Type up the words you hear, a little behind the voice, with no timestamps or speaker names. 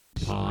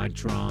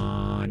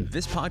Podtron.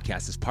 This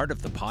podcast is part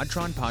of the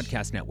Podtron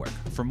Podcast Network.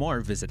 For more,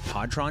 visit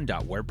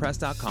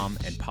podtron.wordpress.com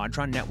and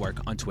Podtron Network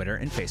on Twitter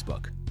and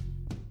Facebook.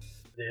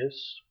 This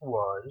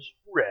was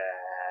rad.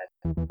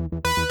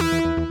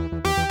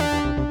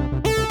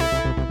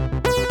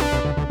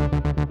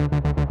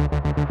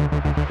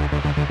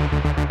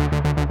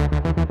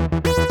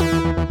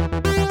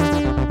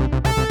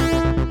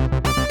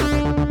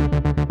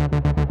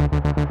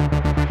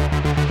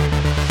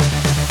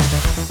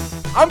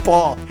 I'm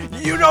Paul.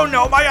 You don't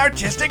know my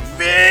artistic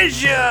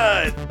vision!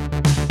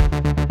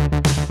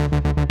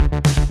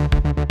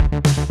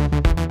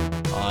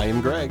 I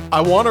am Greg. I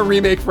want to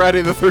remake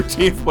Friday the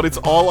 13th, but it's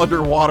all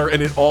underwater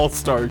and it all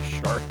stars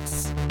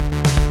sharks.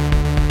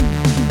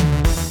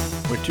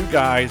 Where two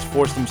guys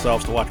force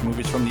themselves to watch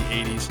movies from the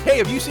 80s. Hey,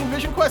 have you seen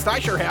Vision Quest? I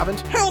sure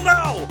haven't. Hell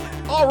no!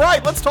 All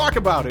right, let's talk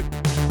about it.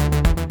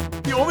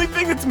 The only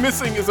thing that's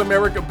missing is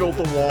America Built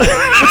a Wall.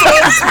 That's all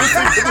that's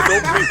missing in this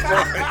opening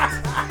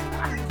line.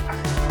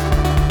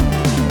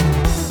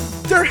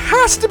 There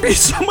has to be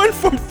someone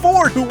from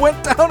Ford who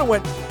went down and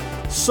went,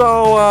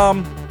 so,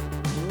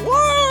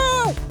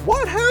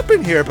 what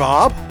happened here,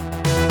 Bob?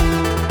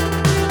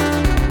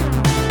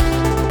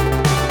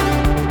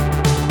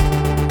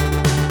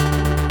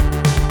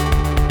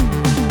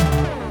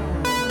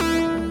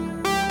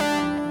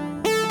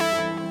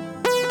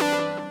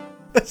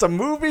 It's a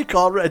movie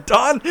called Red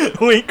Dawn.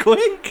 Wink,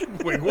 wink.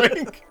 Wink,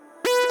 wink.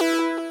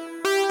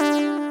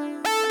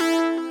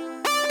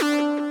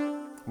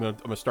 I'm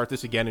gonna start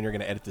this again, and you're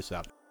gonna edit this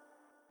out.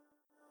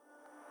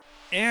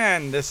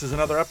 And this is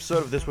another episode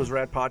of This Was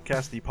Rad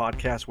Podcast, the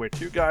podcast where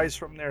two guys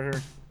from their...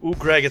 Ooh,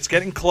 Greg, it's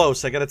getting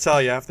close, I gotta tell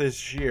you, after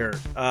this year.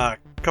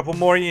 Couple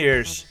more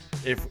years,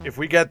 if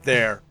we get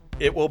there,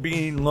 it will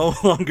be no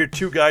longer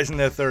two guys in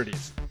their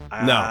 30s.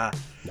 No.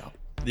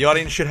 The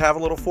audience should have a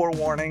little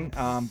forewarning.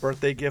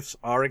 Birthday gifts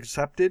are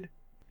accepted,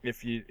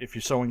 if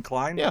you're so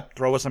inclined. Yeah.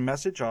 Throw us a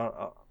message,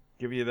 I'll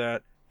give you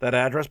that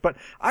address. But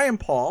I am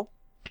Paul.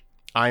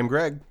 I am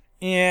Greg.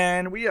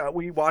 And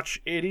we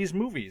watch 80s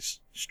movies,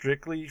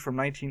 strictly from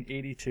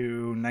 1980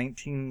 to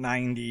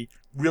 1990,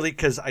 really,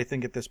 because I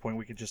think at this point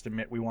we could just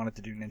admit we wanted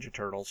to do Ninja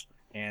Turtles,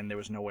 and there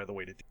was no other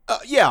way to do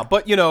it. Yeah,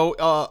 but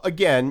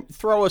again,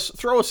 throw us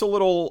a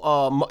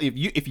little.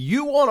 If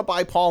you want to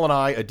buy Paul and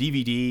I a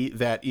DVD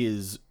that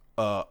is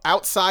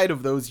outside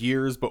of those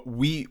years, but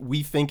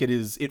we think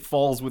it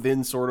falls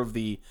within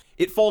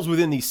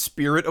the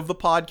spirit of the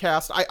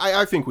podcast.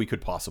 I think we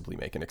could possibly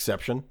make an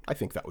exception. I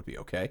think that would be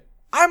okay.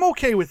 I'm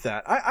okay with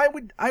that. I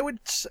would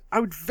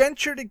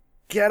venture to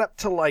get up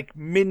to like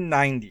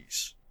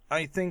mid-90s.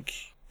 I think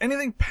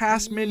anything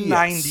past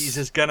mid-90s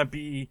is gonna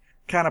be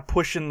kind of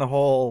pushing the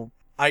whole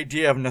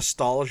idea of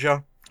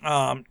nostalgia.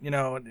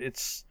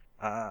 It's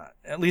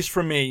at least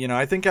for me,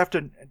 I think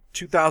after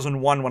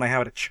 2001 when I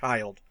had a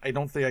child, I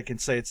don't think I can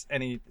say it's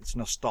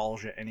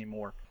nostalgia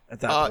anymore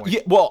at that point.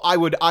 Yeah, well, I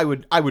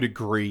would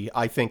agree.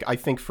 I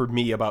think for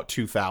me about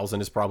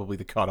 2000 is probably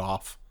the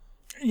cutoff.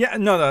 Yeah,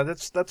 no,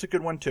 that's a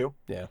good one too.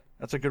 Yeah,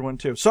 that's a good one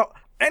too. So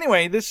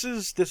anyway, this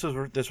was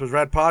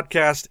Rad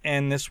Podcast,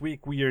 and this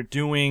week we are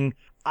doing,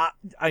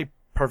 I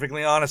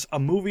perfectly honest, a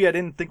movie I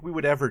didn't think we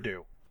would ever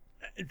do.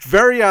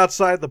 Very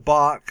outside the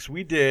box.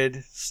 We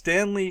did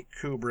Stanley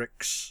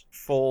Kubrick's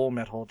Full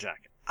Metal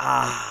Jacket.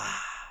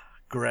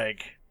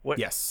 Greg, what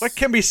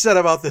can be said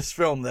about this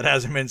film that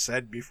hasn't been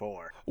said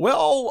before?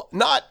 Well,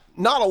 not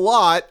a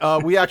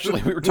lot. We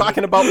were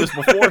talking about this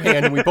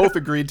beforehand, and we both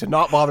agreed to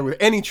not bother with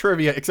any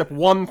trivia except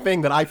one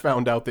thing that I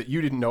found out that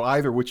you didn't know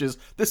either, which is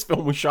this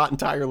film was shot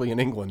entirely in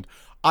England.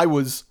 I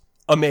was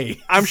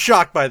amazed. I'm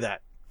shocked by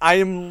that. I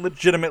am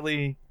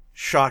legitimately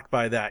shocked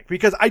by that,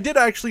 because I did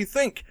actually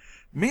think,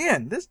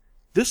 man, this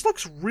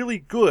looks really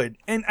good.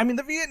 And I mean,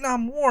 the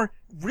Vietnam War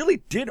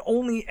really did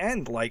only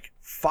end like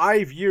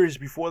 5 years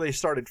before they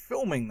started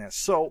filming this.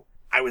 So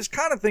I was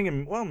kind of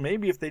thinking, well,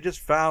 maybe if they just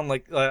found,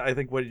 like, I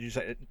think, what did you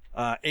say?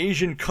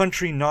 Asian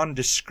country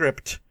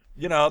nondescript.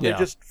 They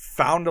just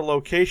found a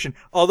location.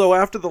 Although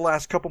after the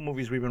last couple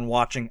movies we've been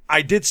watching,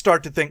 I did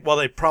start to think, well,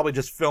 they probably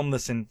just filmed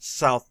this in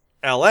South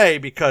LA,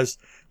 because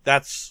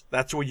that's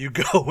where you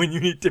go when you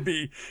need to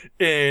be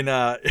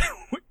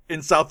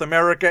in South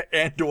America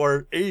and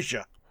or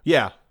Asia.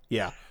 Yeah.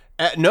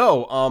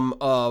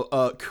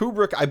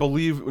 Kubrick, I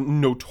believe,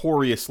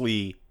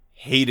 notoriously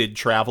hated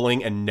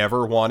traveling and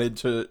never wanted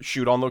to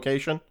shoot on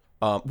location.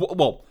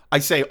 Well, I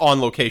say on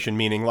location,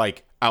 meaning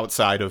like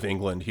outside of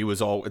England. He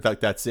was all like,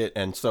 that's it.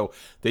 And so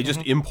they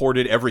just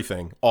imported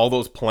everything. All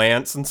those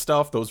plants and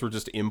stuff, those were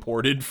just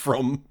imported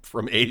from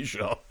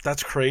Asia.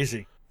 That's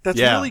crazy. That's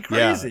really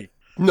crazy. Yeah.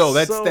 No,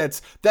 that's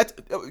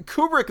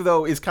Kubrick,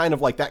 though, is kind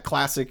of like that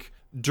classic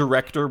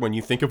director when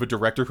you think of a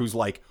director who's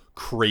like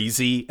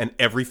crazy and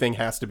everything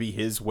has to be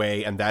his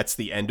way and that's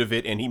the end of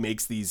it, and he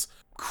makes these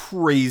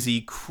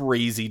crazy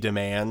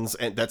demands,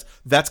 and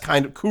that's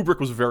kind of, Kubrick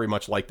was very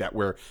much like that,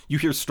 where you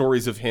hear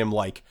stories of him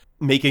like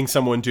making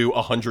someone do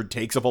 100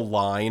 takes of a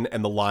line,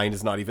 and the line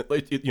is not even,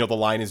 the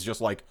line is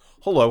just like,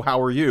 hello,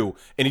 how are you?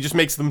 And he just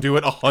makes them do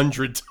it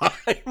 100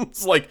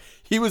 times. Like,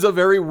 he was a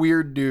very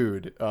weird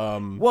dude. We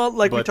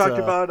talked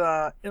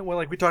about,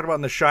 we talked about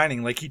in The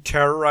Shining, like he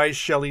terrorized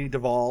Shelley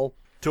Duvall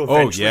to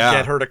eventually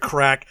get her to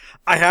crack.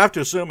 I have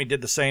to assume he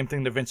did the same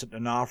thing to Vincent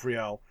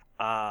D'Onofrio.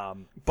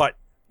 But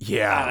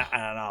yeah, I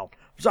don't know.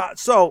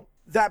 So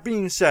that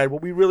being said,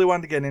 what we really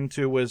wanted to get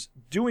into was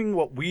doing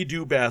what we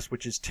do best,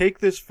 which is take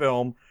this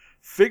film,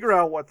 figure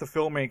out what the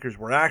filmmakers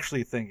were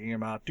actually thinking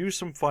about, do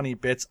some funny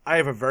bits. I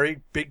have a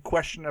very big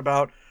question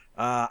about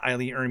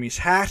Eileen Ermey's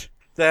hat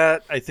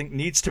that I think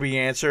needs to be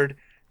answered,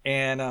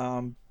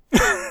 and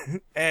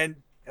and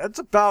that's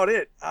about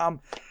it.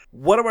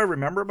 What do I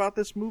remember about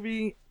this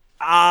movie?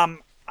 I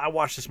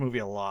watched this movie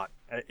a lot.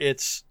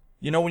 It's,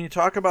 when you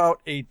talk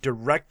about a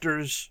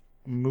director's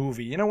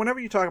movie, whenever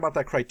you talk about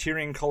that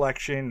Criterion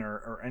Collection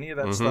or any of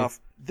that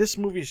stuff, this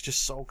movie is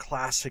just so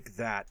classic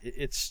that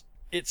it's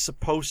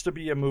supposed to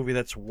be a movie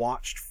that's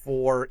watched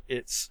for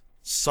its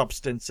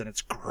substance and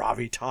its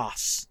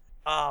gravitas.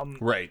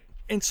 Right.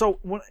 And so,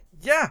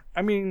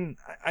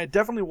 I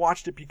definitely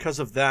watched it because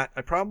of that.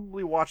 I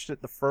probably watched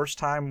it the first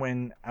time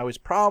when I was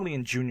probably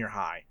in junior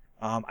high.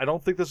 I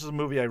don't think this is a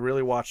movie I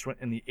really watched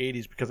in the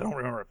 80s because I don't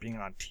remember it being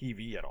on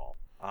TV at all.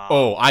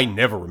 I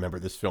never remember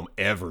this film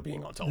ever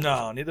being on television.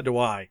 No, neither do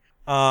I.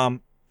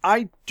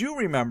 I do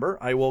remember,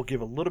 I will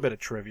give a little bit of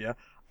trivia,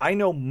 I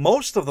know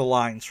most of the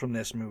lines from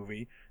this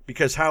movie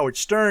because Howard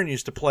Stern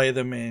used to play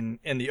them in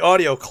the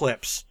audio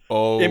clips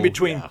in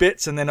between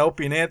bits, and then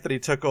Opie and Anthony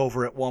took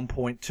over at one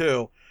point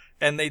too.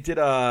 And they did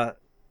I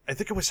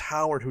think it was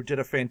Howard who did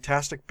a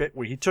fantastic bit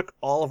where he took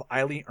all of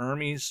Eileen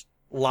Ermey's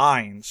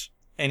lines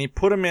and he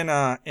put them in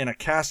a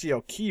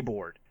Casio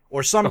keyboard,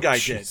 or some guy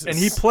Jesus. did, and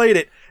he played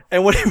it.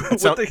 And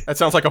that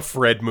sounds like a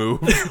Fred move.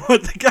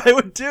 What the guy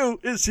would do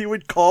is he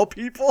would call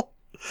people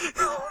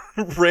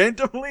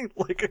randomly,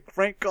 like a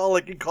prank call,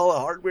 like he'd call a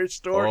hardware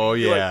store. Oh,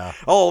 yeah. Like,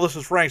 oh, this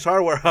is Frank's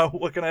Hardware.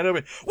 What can I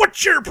do?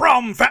 What's your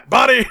problem, fat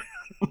buddy?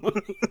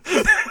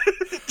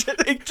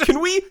 Can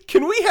we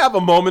have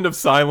a moment of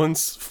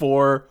silence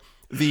for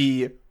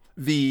the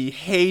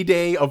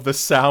heyday of the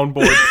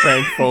soundboard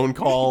prank phone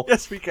call?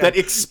 Yes, we can. That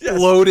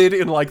exploded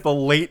in like the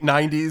late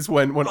 90s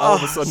when all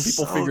of a sudden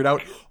people figured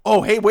out,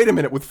 oh, hey, wait a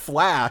minute, with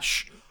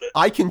Flash,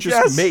 I can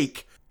just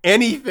make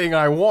anything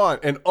I want.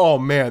 And oh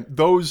man,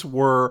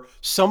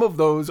 some of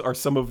those are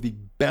some of the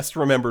best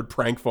remembered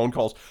prank phone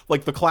calls.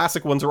 Like the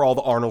classic ones are all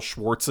the Arnold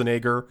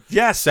Schwarzenegger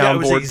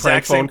soundboard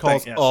prank phone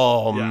calls. Yes.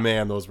 Oh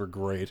man, those were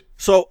great.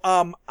 So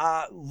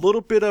a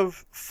little bit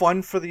of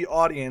fun for the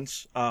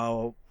audience.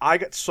 I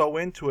got so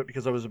into it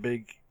because I was a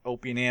big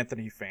Opie and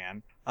Anthony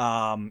fan.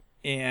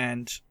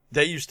 And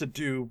they used to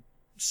do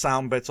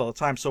sound bits all the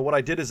time. So what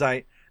I did is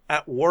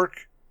at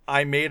work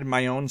I made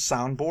my own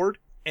soundboard.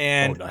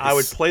 And nice. I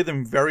would play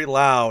them very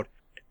loud,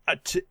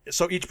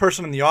 so each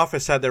person in the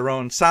office had their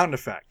own sound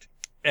effect.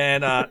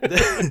 And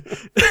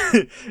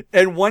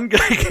and one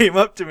guy came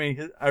up to me.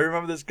 I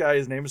remember this guy.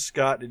 His name is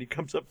Scott, and he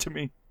comes up to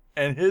me,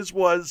 and his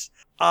was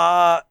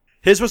a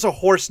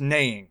horse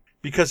neighing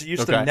because he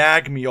used to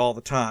nag me all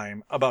the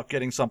time about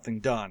getting something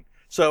done.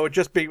 So it would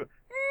just be.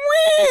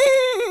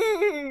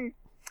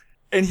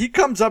 And he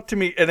comes up to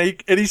me, and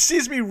he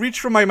sees me reach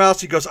for my mouse.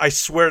 He goes, "I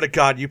swear to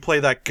God, you play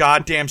that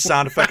goddamn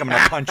sound effect, I'm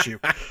going to punch you."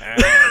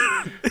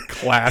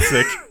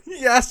 Classic.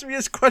 He asked me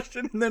his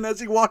question, and then as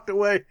he walked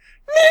away,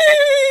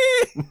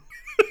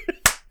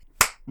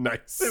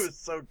 nice. It was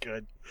so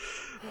good.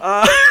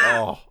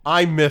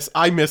 I miss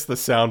the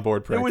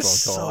soundboard prank phone call.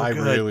 So I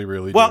good. really,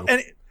 really well, do.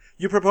 And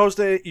you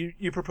proposed a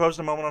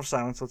moment of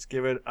silence. Let's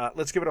give it a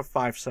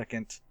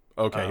 5-second.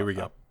 Okay, here we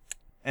go.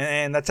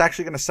 And that's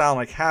actually going to sound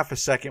like half a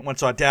second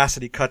once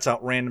Audacity cuts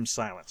out random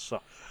silence.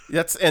 So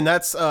that's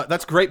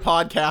great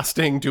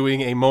podcasting,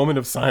 doing a moment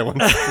of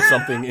silence for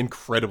something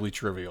incredibly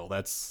trivial.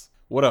 That's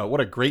what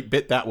a great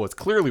bit that was.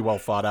 Clearly well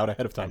thought out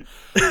ahead of time.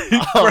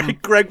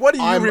 Greg, what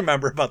do you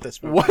remember about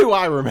this movie? What do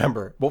I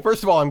remember? Well,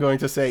 first of all, I'm going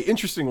to say,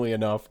 interestingly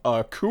enough,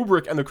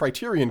 Kubrick and the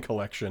Criterion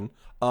Collection.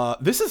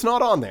 This is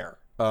not on there.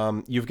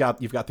 You've got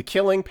The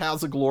Killing,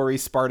 Paths of Glory,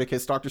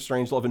 Spartacus, Dr.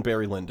 Strangelove, and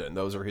Barry Lyndon.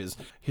 Those are his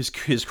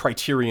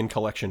Criterion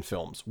Collection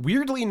films.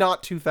 Weirdly,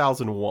 not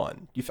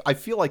 2001. I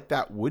feel like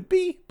that would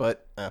be,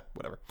 but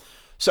whatever.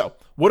 So,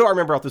 what do I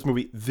remember about this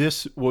movie?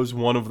 This was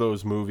one of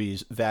those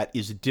movies that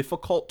is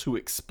difficult to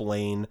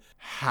explain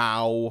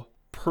how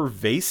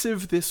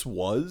pervasive this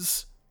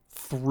was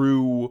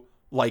through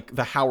like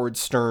the Howard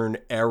Stern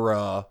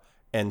era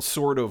and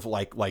sort of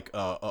like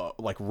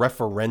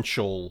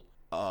referential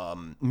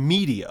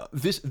media.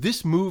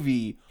 This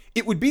movie,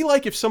 it would be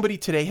like if somebody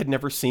today had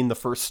never seen the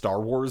first Star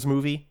Wars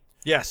movie.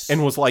 Yes.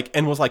 And was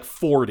like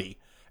 40.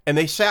 And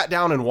they sat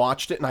down and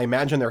watched it, and I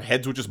imagine their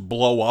heads would just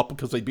blow up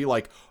because they'd be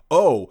like,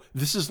 "Oh,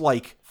 this is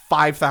like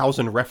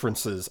 5,000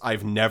 references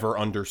I've never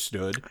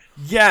understood."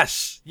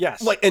 Yes.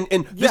 Like, and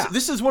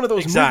this is one of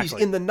those movies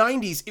in the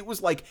 90s. It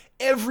was like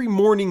every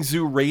morning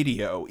zoo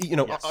radio,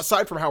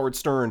 aside from Howard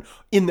Stern,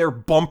 in their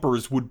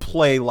bumpers would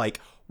play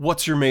like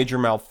what's your major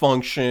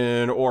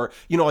malfunction, or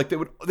like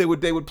they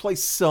would play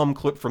some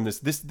clip from this.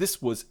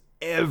 This was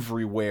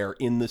everywhere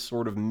in the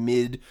sort of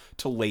mid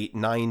to late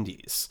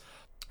 90s.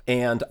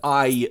 And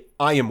I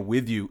am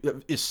with you,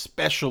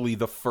 especially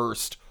the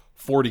first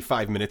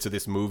 45 minutes of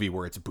this movie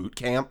where it's boot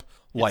camp.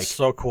 Like, it's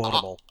so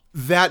quotable.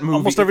 That movie,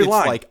 almost every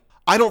line. Like,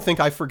 I don't think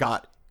I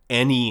forgot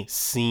any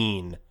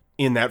scene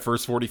in that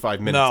first 45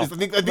 minutes. No. I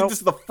think this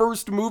is the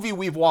first movie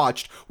we've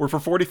watched where for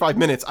 45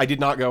 minutes I did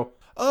not go,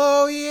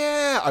 oh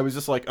yeah. I was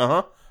just like,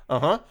 I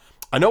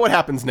know what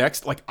happens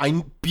next. Like,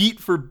 I beat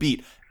for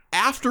beat.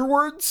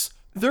 Afterwards,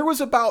 there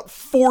was about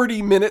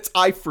 40 minutes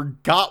I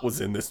forgot was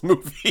in this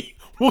movie.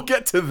 We'll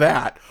get to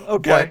that.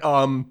 Okay.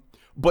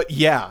 But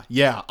yeah,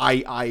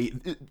 I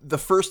the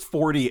first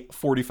 40,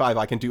 45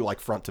 I can do like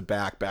front to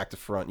back to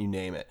front, you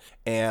name it.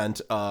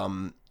 And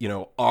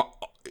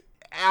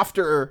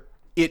after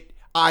it,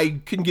 I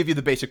can give you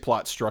the basic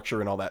plot structure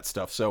and all that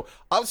stuff. So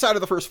outside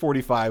of the first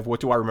 45, what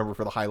do I remember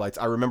for the highlights?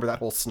 I remember that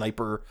whole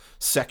sniper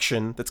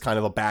section that's kind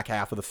of the back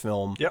half of the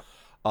film. Yep.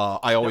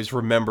 I always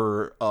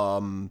remember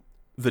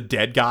the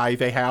dead guy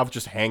they have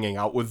just hanging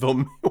out with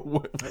them.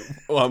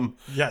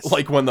 Yes.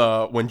 Like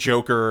when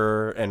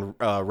Joker and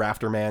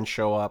Rafter Man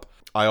show up.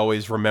 I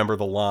always remember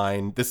the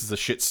line, "This is a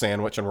shit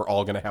sandwich and we're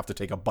all going to have to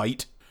take a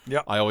bite."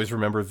 Yep. I always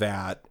remember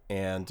that.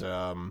 And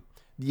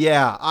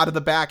out of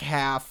the back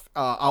half,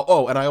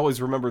 and I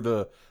always remember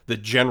the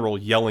general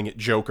yelling at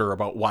Joker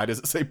about why does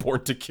it say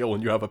 "born to kill"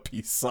 when you have a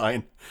peace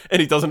sign, and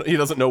he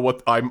doesn't know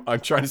what I'm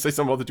trying to say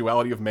something about the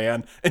duality of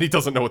man, and he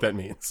doesn't know what that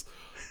means.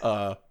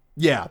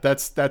 Yeah,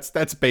 that's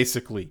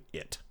basically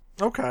it.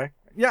 Okay.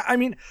 Yeah, I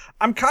mean,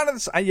 I'm kind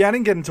of... I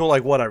didn't get into,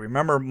 like, what I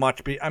remember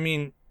much.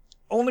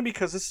 Only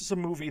because this is a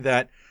movie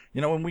that,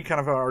 when we kind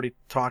of already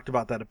talked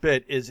about that a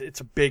bit, it's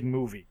a big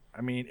movie.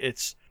 I mean,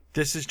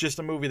 this is just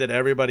a movie that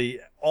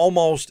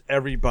almost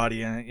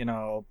everybody,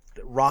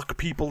 rock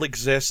people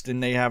exist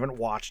and they haven't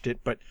watched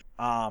it, but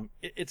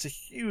it's a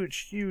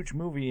huge, huge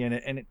movie, and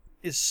it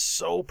is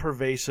so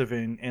pervasive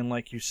in,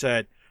 like you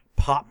said,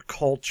 pop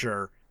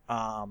culture.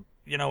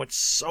 It's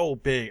so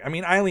big. I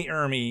mean, Eileen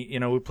Ermy,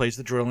 who plays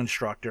the drill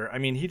instructor, I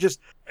mean,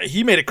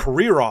 he made a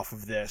career off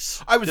of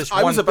this. I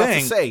was about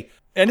to say.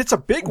 And it's a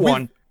big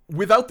one.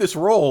 Without this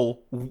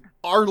role,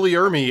 Arlie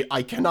Ermy,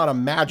 I cannot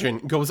imagine,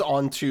 goes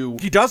on to...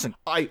 He doesn't.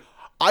 I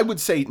would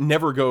say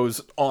never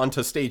goes on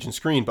to stage and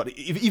screen, but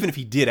even if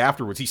he did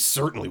afterwards, he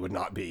certainly would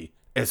not be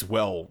as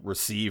well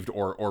received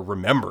or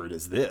remembered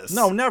as this.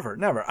 No,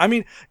 never. I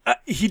mean,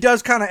 he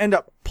does kind of end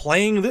up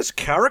playing this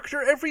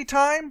character every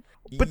time.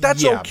 But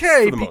that's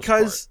okay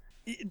because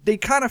they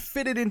kind of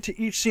fit it into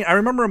each scene. I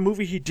remember a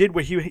movie he did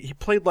where he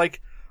played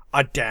like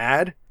a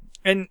dad,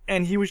 and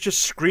he was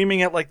just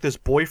screaming at like this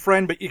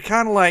boyfriend, but you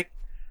kind of like,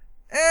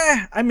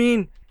 I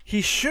mean,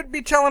 he should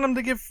be telling him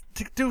to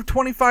do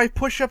 25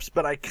 push-ups,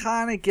 but I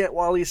kind of get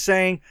while he's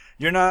saying,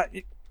 you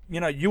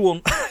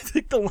will, I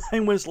think the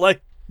line was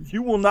like,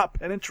 "You will not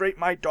penetrate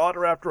my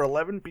daughter after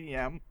 11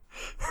 p.m.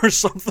 or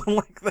something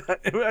like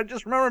that. I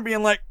just remember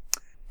being like,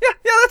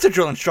 yeah, that's a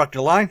drill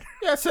instructor line.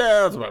 Yeah,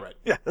 sounds about right.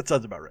 Yeah, that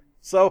sounds about right.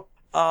 So,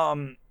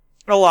 a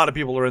lot of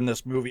people are in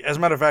this movie. As a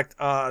matter of fact,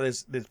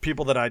 there's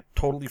people that I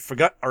totally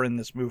forgot are in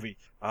this movie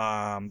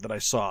that I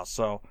saw.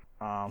 So,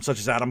 such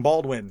as Adam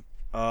Baldwin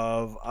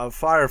of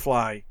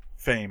Firefly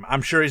fame.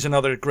 I'm sure he's in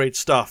other great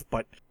stuff,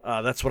 but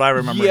that's what I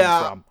remember him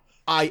from.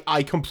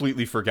 I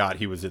completely forgot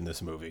he was in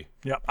this movie.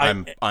 Yeah,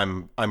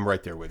 I'm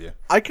right there with you.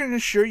 I can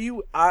assure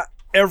you,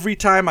 every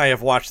time I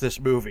have watched this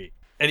movie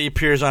and he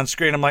appears on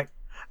screen, I'm like,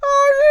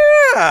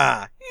 oh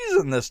yeah,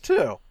 he's in this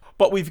too.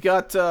 But we've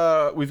got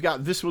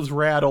This Was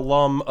Rad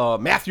alum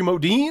Matthew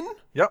Modine.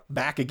 Yep,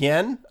 back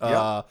again.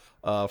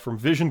 From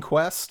Vision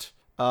Quest.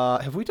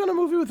 Have we done a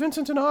movie with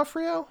Vincent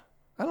D'Onofrio?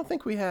 I don't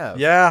think we have.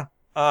 Yeah.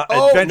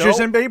 Adventures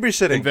in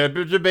Babysitting.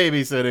 Adventures in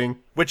Babysitting.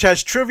 Which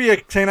has trivia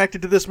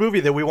connected to this movie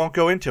that we won't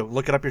go into.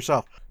 Look it up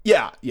yourself.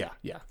 Yeah. Go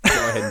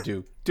ahead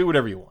and do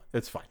whatever you want.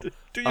 It's fine.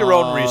 Do your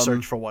own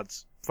research for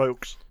once,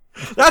 folks.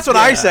 That's what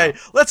I say.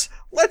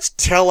 Let's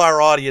tell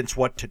our audience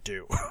what to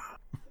do.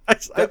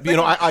 Not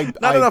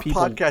enough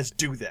podcasts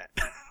do that.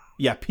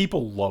 Yeah,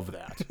 people love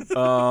that.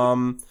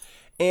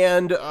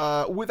 And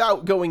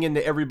without going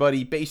into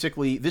everybody,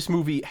 basically, this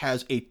movie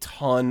has a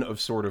ton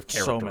of sort of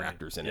character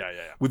actors in it.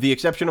 Yeah. With the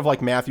exception of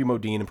like Matthew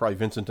Modine and probably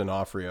Vincent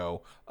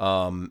D'Onofrio,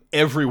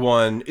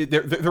 everyone,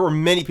 there were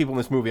many people in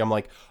this movie. I'm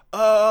like,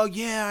 oh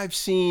yeah, I've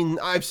seen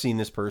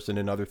this person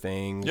in other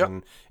things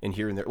and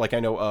here and there. Like I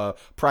know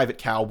Private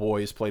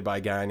Cowboy is played by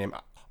a guy named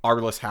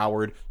Arliss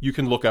Howard. You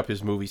can look up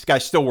his movies. This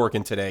guy's still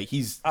working today.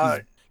 He's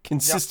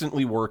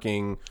consistently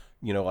working.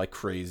 Like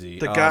crazy.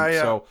 The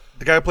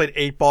guy who played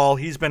 8 Ball,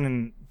 he's been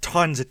in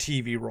tons of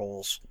TV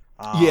roles.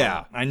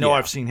 I know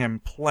I've seen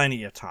him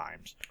plenty of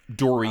times.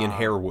 Dorian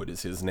Harewood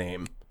is his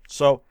name.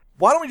 So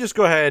why don't we just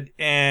go ahead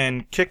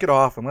and kick it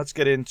off, and let's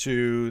get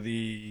into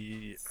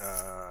the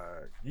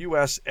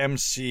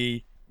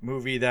USMC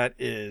movie that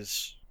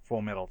is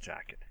Full Metal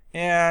Jacket.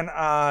 And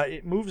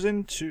it moves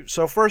into...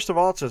 So first of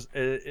all, this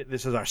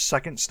is our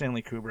second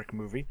Stanley Kubrick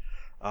movie.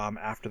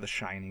 after The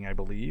Shining, I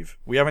believe.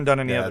 We haven't done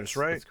any others,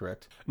 right? That's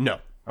correct. No.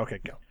 Okay,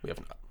 good. No, we have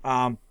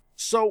not.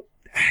 So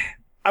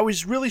I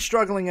was really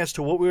struggling as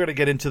to what we were going to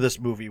get into this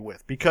movie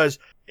with, because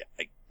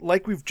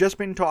like we've just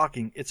been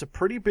talking, it's a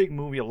pretty big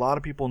movie. A lot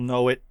of people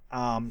know it.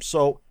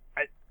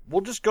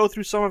 We'll just go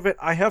through some of it.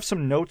 I have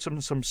some notes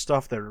and some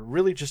stuff that are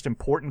really just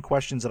important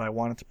questions that I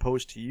wanted to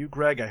pose to you,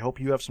 Greg. I hope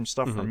you have some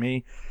stuff for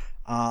me.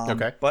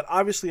 Okay. But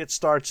obviously it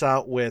starts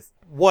out with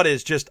what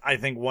is just, I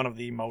think, one of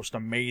the most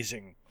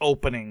amazing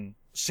opening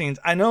scenes.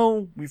 I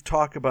know we've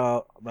talked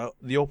about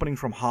the opening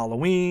from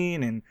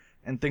Halloween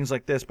and things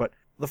like this, but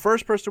the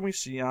first person we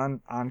see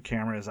on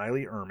camera is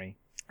Ile Ermey,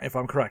 if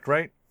I'm correct,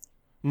 right?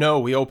 No,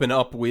 we open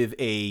up with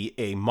a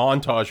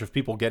montage of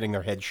people getting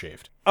their head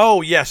shaved.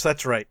 Oh, yes,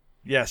 that's right.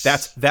 Yes.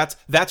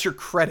 That's your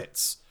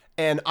credits.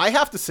 And I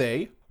have to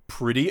say,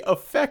 pretty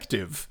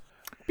effective,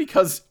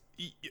 because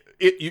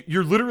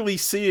you're literally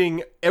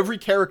seeing every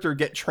character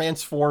get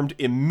transformed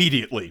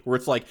immediately, where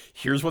it's like,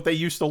 here's what they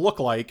used to look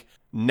like.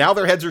 Now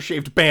their heads are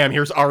shaved. Bam,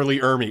 here's Ile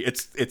Ermey.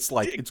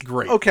 It's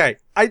great. Okay.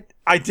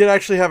 I did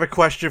actually have a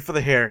question for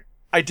the hair.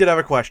 I did have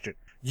a question.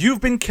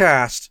 You've been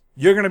cast.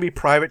 You're going to be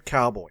Private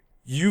Cowboy.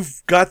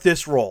 You've got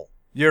this role.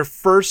 Your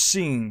first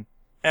scene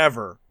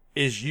ever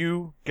is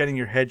you getting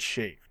your head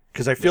shaved.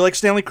 Because I feel like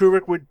Stanley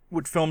Kubrick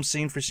would film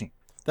scene for scene.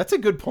 That's a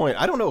good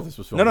point. I don't know if this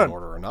was filmed in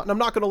order or not, and I'm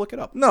not going to look it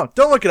up. No,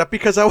 don't look it up,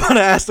 because I want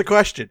to ask the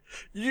question.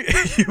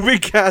 You've been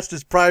cast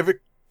as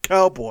Private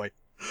Cowboy.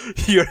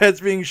 Your head's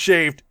being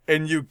shaved,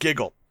 and you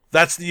giggle.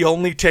 That's the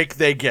only take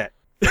they get.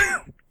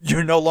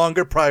 You're no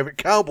longer Private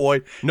Cowboy.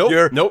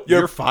 Nope,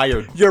 you're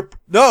fired.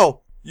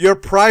 You're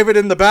Private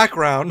in the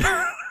background.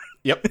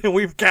 Yep. And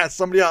we've cast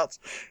somebody else.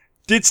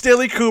 Did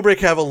Stanley Kubrick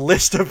have a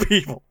list of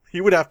people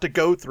he would have to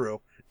go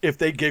through if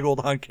they giggled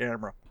on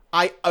camera?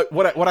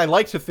 What I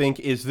like to think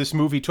is this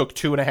movie took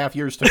 2.5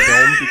 years to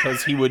film,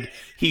 because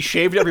he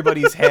shaved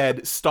everybody's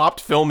head,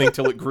 stopped filming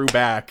till it grew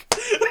back.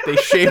 They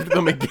shaved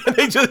them again.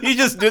 He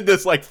just did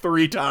this like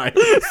 3 times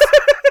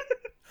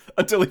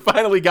until he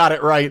finally got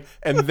it right,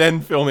 and then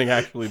filming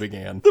actually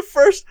began.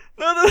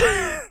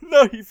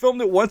 He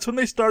filmed it once when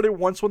they started,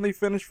 once when they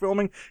finished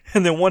filming,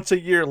 and then once a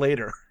year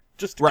later.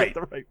 Just to get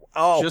the right.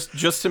 Oh,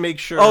 just to make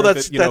sure. Oh,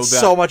 that's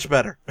so much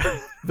better.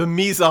 The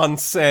mise en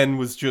scène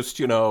was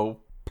just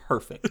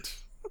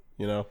perfect.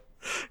 No,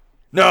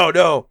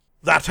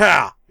 that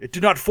hair, it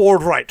did not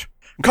fold right.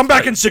 Come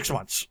back in 6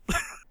 months.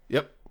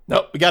 Yep.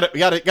 No, we got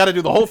to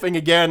do the whole thing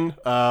again.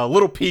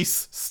 Little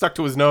piece stuck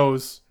to his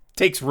nose.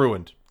 Take's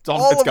ruined.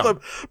 It's gone. Them.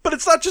 But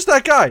it's not just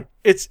that guy.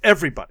 It's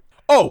everybody.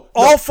 Oh,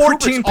 all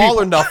 14 people.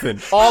 All or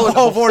nothing. All 14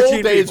 the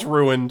whole day is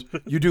ruined.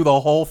 You do the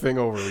whole thing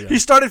over again. He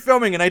started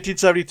filming in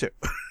 1972.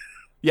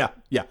 Yeah.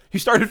 He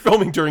started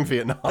filming during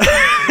Vietnam.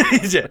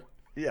 He did.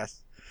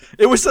 Yes.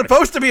 It was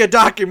supposed to be a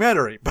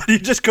documentary, but he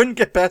just couldn't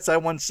get past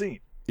that one scene.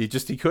 He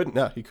couldn't.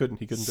 No, he couldn't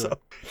do it.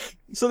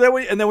 So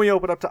then we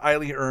open up to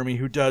Ile Ermey,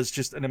 who does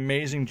just an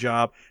amazing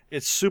job.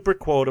 It's super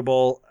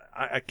quotable.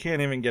 I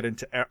can't even get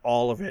into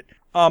all of it.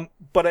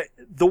 But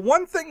the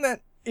one thing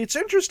that it's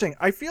interesting,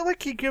 I feel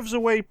like he gives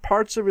away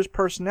parts of his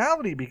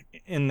personality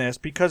in this,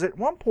 because at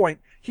one point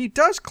he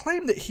does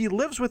claim that he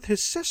lives with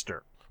his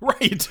sister.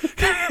 Right.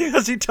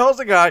 Because he tells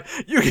the guy,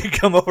 you can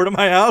come over to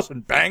my house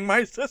and bang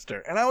my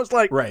sister. And I was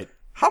like, right.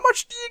 How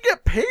much do you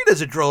get paid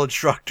as a drill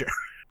instructor?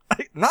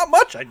 Not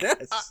much, I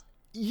guess.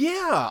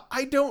 Yeah,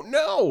 I don't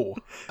know.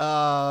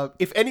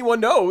 If anyone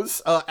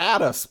knows,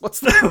 add us. What's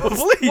the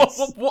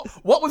Please.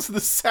 What was the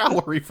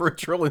salary for a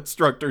drill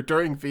instructor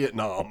during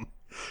Vietnam?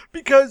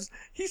 Because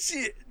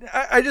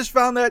I just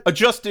found that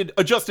adjusted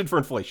for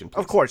inflation. Please.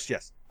 Of course,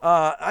 yes.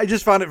 I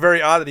just found it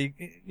very odd that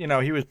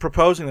he was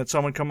proposing that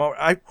someone come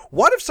over.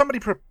 What if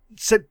somebody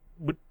said,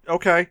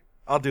 okay,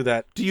 I'll do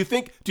that. Do you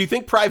think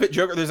Private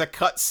Joker, there's a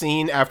cut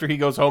scene after he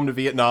goes home to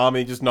Vietnam and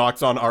he just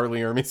knocks on Ile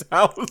Ermey's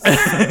house?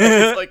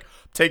 It's like,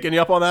 taking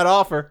you up on that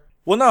offer.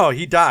 Well, no,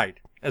 he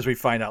died, as we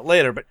find out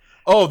later, but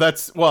oh,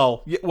 that's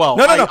no.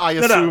 I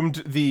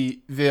assumed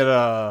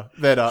that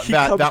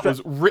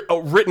was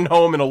written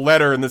home in a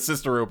letter, and the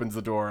sister opens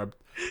the door. I'm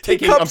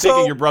taking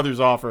your brother's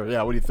offer.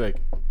 Yeah, what do you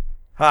think?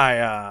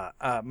 Hi,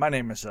 my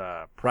name is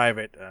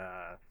Private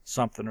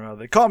something or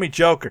other. They call me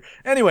Joker.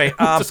 Anyway,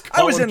 I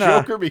was in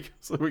Joker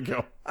because there we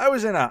go. I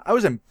was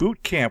in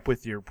boot camp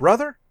with your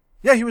brother.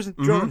 Yeah, he was a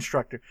drill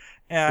instructor.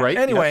 Right.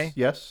 Anyway,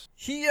 yes.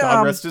 He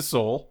God rest his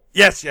soul.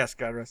 Yes,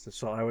 God rest his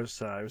soul. It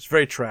was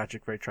very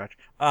tragic, very tragic.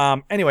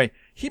 Anyway,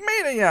 he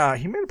made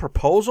a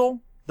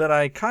proposal that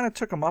I kind of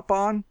took him up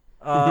on.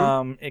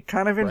 It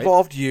kind of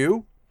involved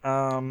you.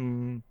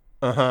 I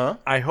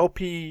hope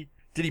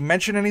did he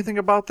mention anything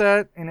about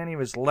that in any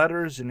of his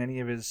letters, in any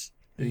of his?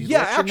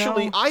 Yeah,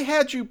 actually, I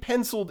had you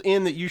penciled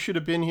in that you should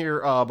have been here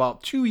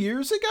about 2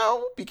 years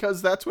ago,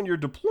 because that's when your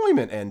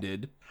deployment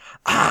ended.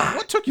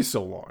 What took you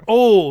so long?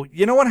 Oh,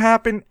 you know what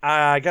happened?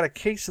 I got a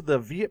case of the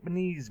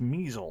Vietnamese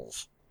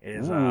measles,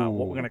 is what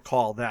we're going to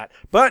call that.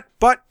 But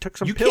took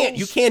some pills.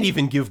 You can't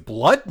even give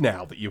blood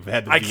now that you've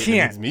had the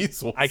Vietnamese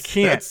measles. I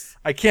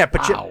can't.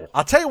 But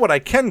I'll tell you what I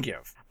can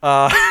give.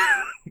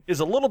 Is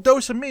a little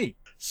dose of me.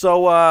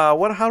 So,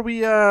 how do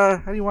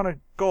you want to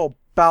go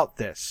about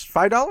this?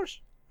 $5?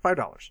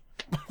 $5.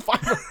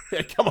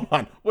 Yeah, come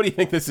on. What do you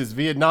think this is?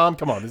 Vietnam?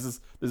 Come on.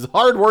 This is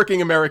hardworking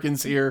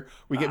Americans here.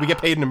 We get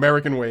paid an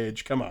American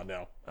wage. Come on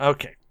now.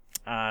 Okay.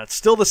 It's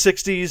still the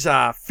 60s,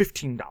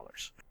 $15.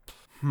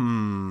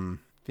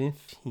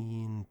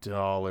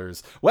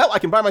 $15. Well, I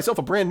can buy myself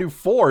a brand new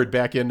Ford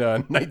back in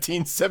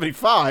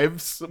 1975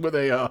 with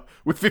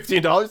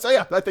 $15. So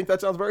yeah, I think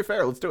that sounds very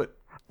fair. Let's do it.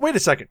 Wait a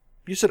second.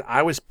 You said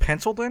I was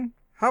penciled in?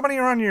 How many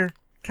are on your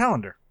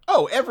calendar?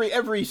 Oh,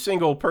 every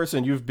single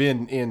person you've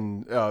been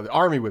in the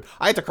Army with.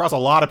 I had to cross a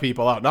lot of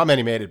people out. Not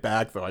many made it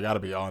back, though. I got to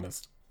be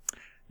honest.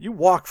 You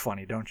walk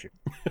funny, don't you?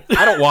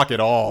 I don't walk at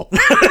all.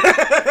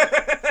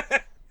 I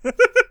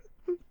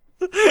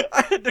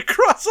had to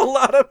cross a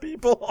lot of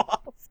people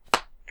off.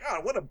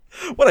 God,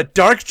 what a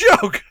dark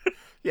joke.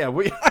 Yeah,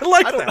 I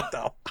like that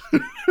though.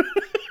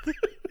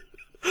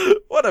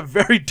 What a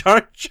very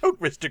dark joke,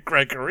 Mr.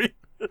 Gregory.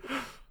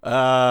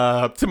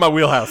 To my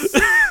wheelhouse.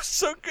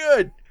 So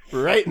good.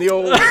 Right in the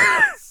old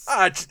wheelhouse.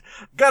 I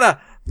gotta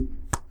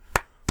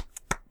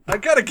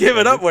give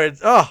it up where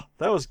it's, that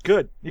was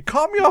good. You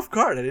caught me off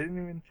guard. I didn't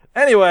even.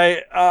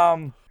 Anyway,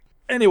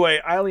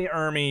 Eileen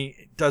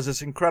Ermey does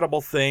this incredible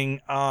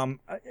thing. I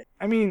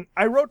mean,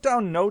 I wrote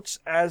down notes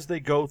as they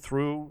go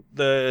through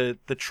the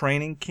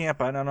training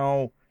camp. I don't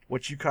know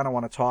what you kind of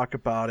want to talk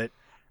about it.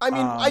 I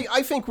mean,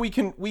 I think we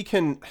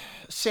can.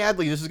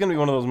 Sadly, this is going to be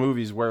one of those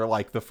movies where,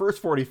 like, the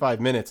first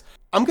 45 minutes,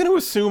 I'm going to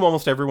assume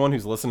almost everyone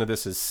who's listened to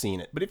this has seen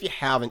it. But if you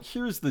haven't,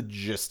 here's the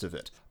gist of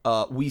it.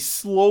 We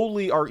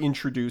slowly are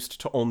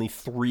introduced to only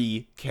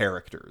 3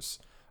 characters: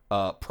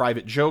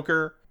 Private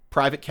Joker,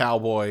 Private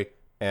Cowboy,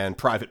 and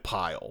Private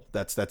Pile.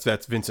 That's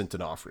Vincent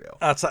D'Onofrio.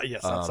 Outside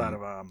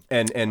of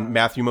and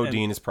Matthew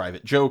Modine is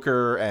Private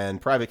Joker,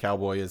 and Private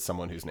Cowboy is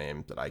someone whose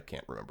name that I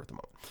can't remember at the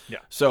moment. Yeah.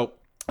 So.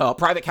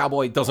 Private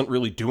Cowboy doesn't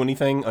really do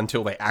anything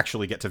until they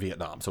actually get to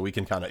Vietnam, so we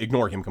can kind of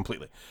ignore him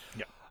completely.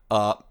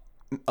 Yeah.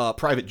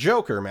 Private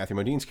Joker, Matthew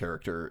Modine's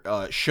character,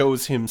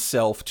 shows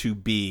himself to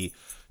be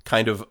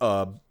kind of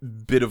a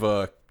bit of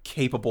a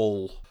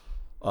capable,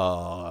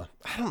 I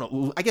don't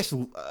know, I guess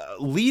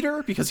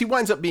leader, because he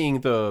winds up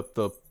being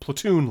the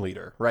platoon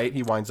leader, right?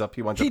 He winds up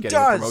getting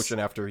a promotion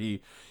after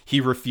he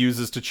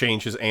refuses to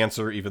change his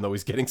answer, even though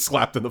he's getting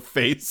slapped in the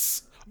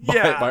face.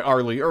 By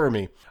R. Lee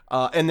Ermey.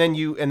 And then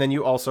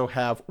you also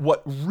have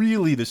what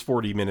really this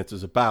 40 minutes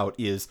is about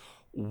is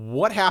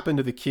what happened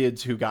to the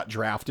kids who got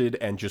drafted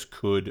and just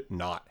could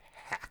not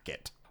hack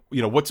it.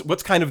 You know,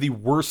 what's kind of the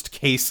worst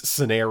case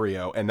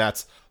scenario, and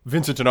that's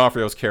Vincent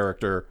D'Onofrio's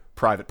character,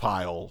 Private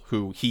Pile,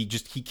 who he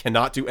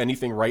cannot do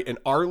anything right, and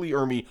R. Lee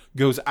Ermey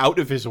goes out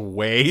of his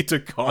way to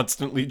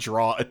constantly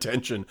draw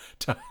attention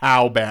to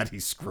how bad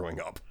he's screwing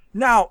up.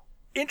 Now,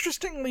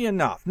 interestingly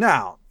enough,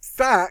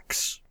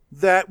 facts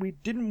that we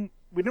didn't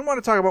want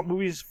to talk about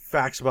movies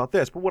facts about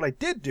this, but what I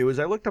did do is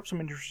I looked up some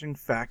interesting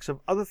facts of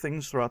other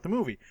things throughout the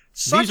movie.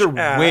 These are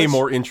way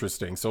more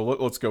interesting, so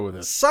let's go with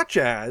this. Such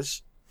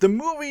as, the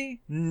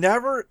movie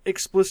never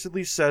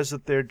explicitly says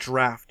that they're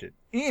drafted,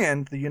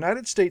 and the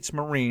United States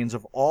Marines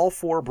of all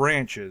 4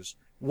 branches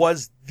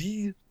was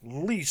the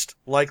least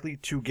likely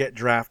to get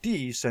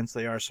draftees, since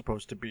they are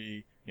supposed to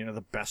be,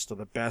 the best of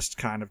the best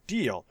kind of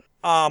deal.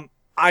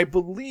 I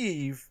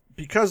believe,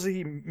 because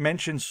he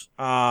mentions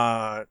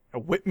Charles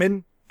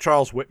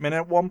Whitman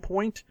at one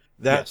point,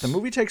 that the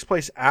movie takes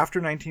place after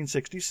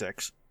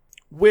 1966,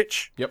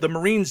 which the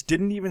Marines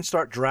didn't even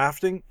start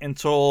drafting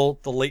until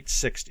the late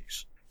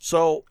 60s.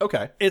 So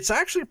it's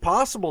actually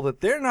possible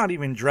that they're not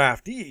even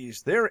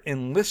draftees, they're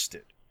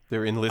enlisted.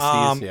 They're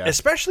enlistees, yeah.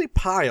 Especially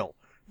Pyle,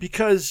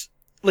 because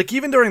like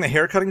even during the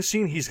haircutting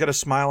scene, he's got a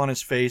smile on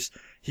his face.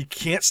 He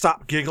can't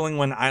stop giggling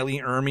when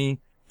Eileen Ermey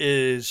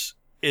is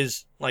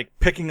like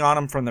picking on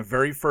him from the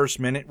very first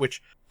minute,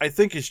 which I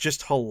think is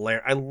just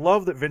hilarious. I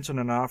love that Vincent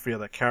D'Onofrio,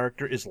 the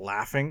character, is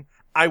laughing.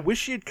 I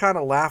wish he had kind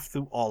of laughed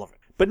through all of it,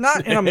 but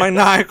not in a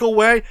maniacal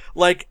way,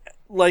 like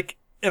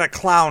in a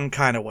clown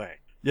kind of way,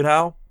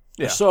 Yeah.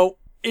 So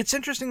it's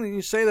interesting that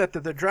you say that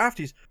they're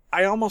draftees.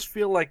 I almost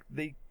feel like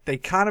they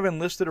kind of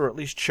enlisted, or at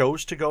least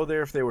chose to go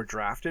there if they were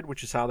drafted,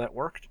 which is how that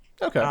worked.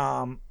 Okay.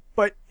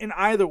 But in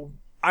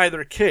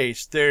either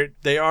case,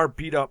 they are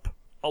beat up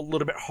a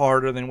little bit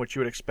harder than what you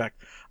would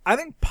expect. I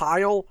think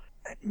Pyle,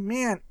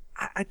 man,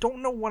 I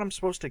don't know what I'm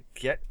supposed to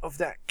get of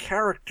that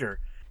character.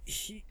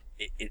 He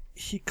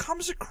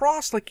comes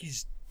across like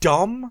he's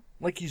dumb,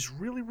 like he's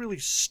really, really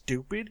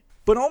stupid,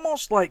 but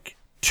almost like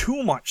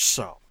too much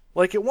so.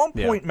 Like at one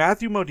point,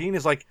 Matthew Modine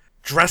is like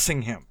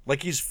dressing him,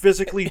 like he's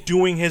physically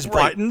doing his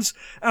buttons,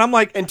 and I'm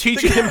like, and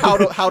teaching him how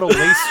to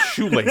lace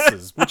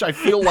shoelaces, which I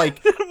feel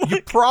like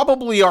you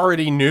probably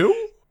already knew.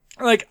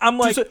 Like I'm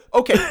like,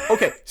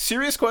 okay.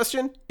 Serious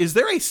question: is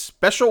there a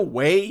special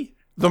way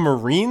the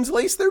Marines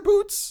lace their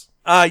boots?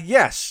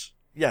 Yes.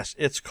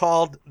 It's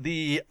called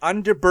the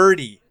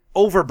overbirdie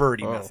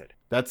method.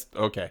 That's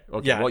okay.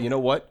 Yeah. Well, you know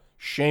what?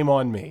 Shame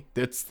on me.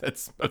 That's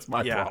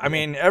my problem. I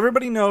mean,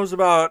 everybody knows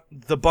about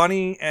the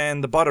bunny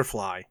and the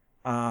butterfly.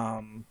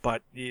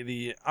 But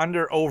the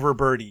over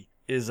birdie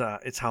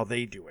it's how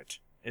they do it.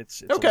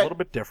 It's Okay. a little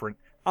bit different.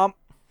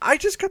 I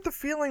just got the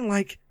feeling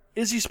like,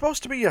 is he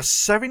supposed to be a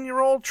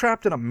 7-year-old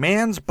trapped in a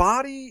man's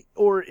body,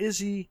 or is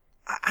he?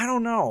 I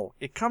don't know.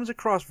 It comes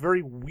across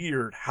very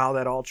weird how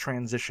that all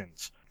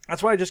transitions.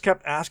 That's why I just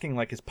kept asking,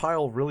 like, is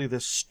Pyle really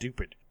this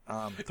stupid?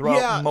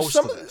 Throughout most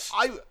of this.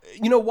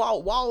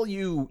 While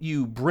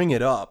you bring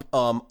it up, a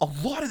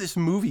lot of this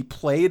movie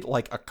played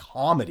like a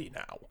comedy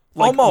now.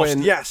 Like Almost,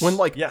 yes.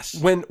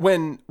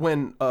 When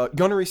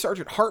Gunnery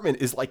Sergeant Hartman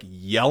is like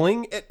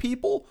yelling at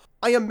people,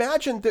 I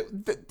imagine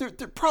that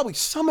there probably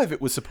some of it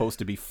was supposed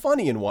to be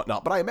funny and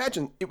whatnot, but I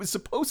imagine it was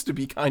supposed to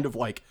be kind of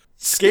like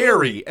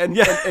scary and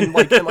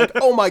like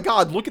oh my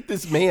god, look at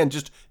this man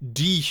just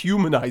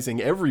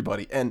dehumanizing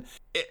everybody, and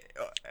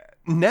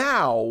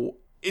now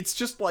it's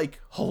just like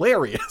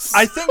hilarious.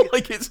 I think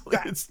like it's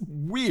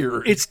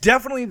weird. It's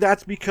definitely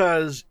that's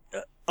because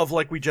of,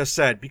 like we just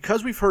said,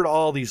 because we've heard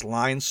all these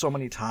lines so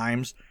many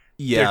times.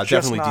 Yeah,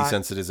 definitely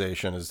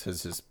desensitization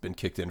has been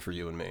kicked in for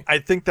you and me. I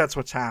think that's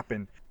what's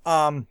happened.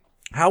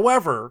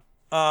 However,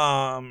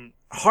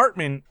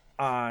 Hartman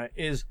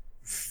is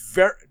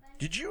very.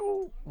 Did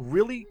you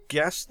really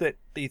guess that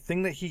the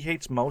thing that he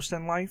hates most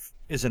in life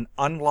is an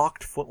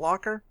unlocked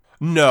footlocker?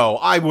 No,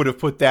 I would have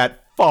put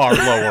that far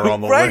lower on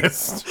the Right.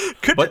 list.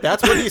 But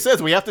that's what he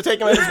says. We have to take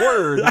him at his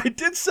word. I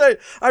did say,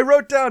 I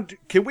wrote down,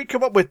 can we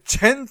come up with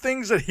 10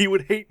 things that he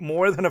would hate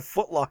more than a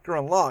footlocker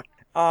unlocked?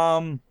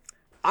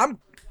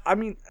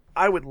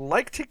 I would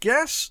like to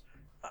guess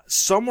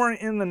somewhere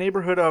in the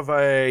neighborhood of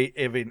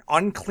an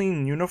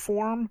unclean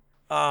uniform,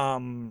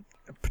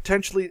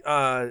 potentially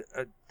I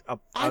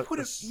would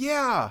have,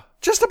 yeah.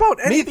 just about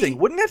anything, Maybe.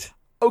 wouldn't it?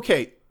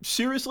 Okay,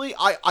 seriously,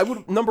 I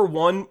would, number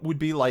one would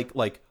be like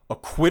a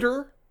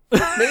quitter,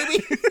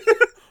 maybe?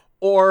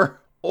 or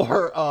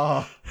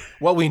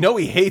well, we know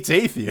he hates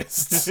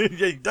atheists. Yeah,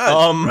 he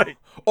does, right.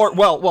 Or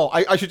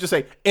I should just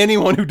say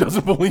anyone who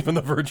doesn't believe in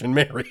the Virgin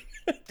Mary.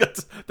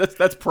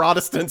 that's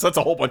Protestants. That's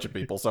a whole bunch of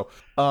people. So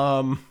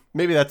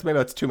maybe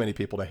that's too many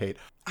people to hate.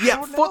 Yeah,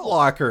 don't know.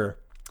 Footlocker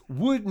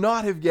would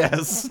not have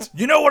guessed.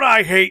 You know what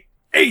I hate?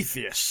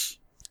 Atheists.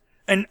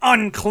 An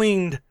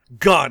uncleaned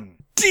gun.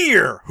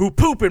 Deer who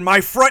poop in my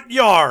front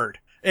yard.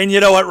 And you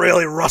know what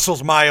really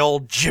rustles my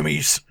old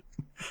jimmies?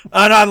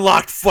 An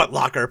unlocked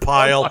footlocker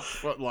pile.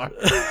 Footlocker.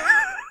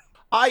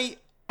 I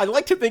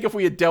like to think if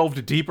we had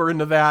delved deeper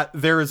into that,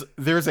 there's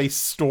a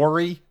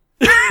story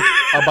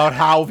about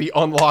how the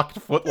unlocked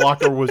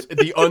footlocker was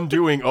the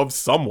undoing of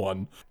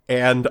someone,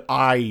 and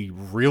I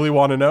really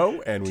want to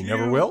know, and we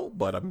never will.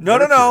 But I'm No.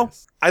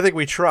 curious. I think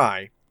we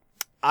try.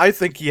 I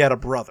think he had a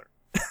brother.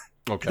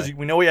 Okay, Because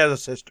we know he has a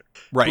sister.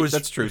 right, who's-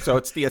 that's true. So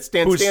it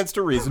stands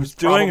to reason. Who's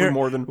doing Probably her,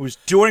 more than who's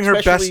doing her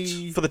best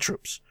especially- for the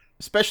troops.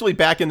 especially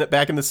back in the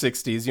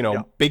 60s. You know,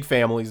 Yeah. big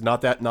families,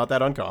 not that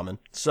uncommon.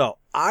 So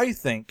I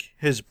think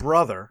his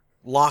brother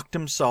locked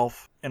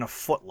himself in a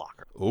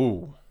footlocker.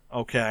 Ooh,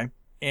 Okay.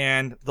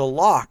 And the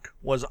lock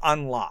was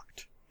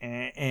unlocked.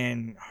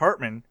 And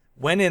Hartman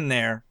went in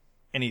there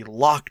and he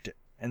locked it.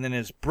 And then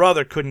his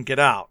brother couldn't get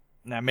out.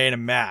 And that made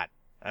him mad.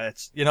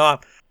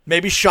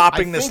 Maybe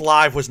shopping this think-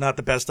 live was not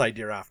the best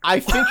idea after. I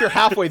think you're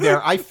halfway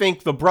there. I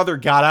think the brother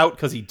got out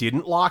because he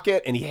didn't lock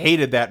it, and he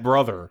hated that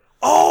brother.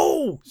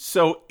 Oh!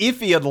 So if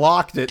he had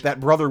locked it, that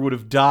brother would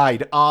have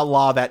died, a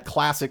la that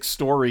classic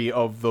story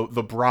of the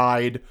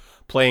bride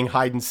playing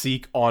hide and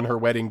seek on her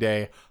wedding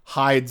day,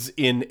 hides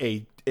in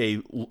a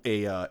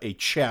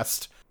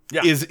chest,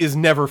 Yeah. is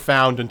never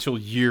found until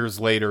years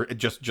later,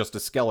 just a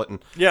skeleton.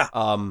 Yeah.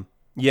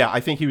 Yeah, I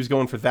think he was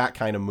going for that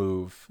kind of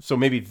move. So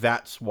maybe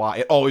that's why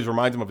it always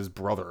reminds him of his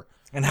brother.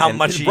 And how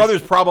much his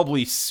brother's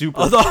probably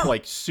super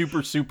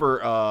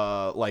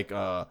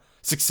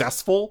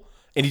successful,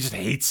 and he just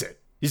hates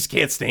it. He just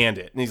can't stand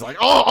it. And he's like,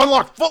 oh,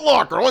 unlocked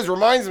footlocker always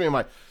reminds me of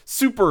my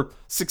super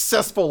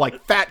successful,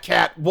 like, fat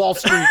cat, Wall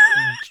Street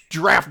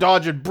draft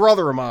dodging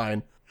brother of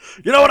mine.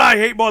 You know what I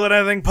hate more than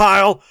anything,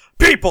 Pyle?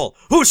 People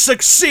who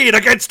succeed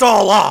against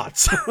all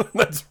odds.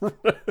 That's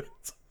right.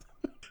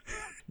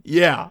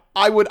 Yeah,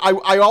 I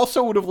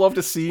also would have loved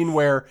a scene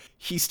where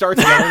he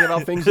starts yelling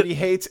about things that he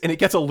hates, and it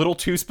gets a little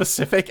too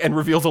specific and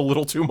reveals a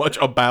little too much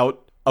about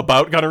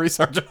Gunnery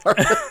Sergeant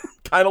Hartman.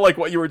 Kind of like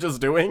what you were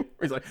just doing.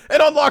 He's like, an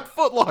unlocked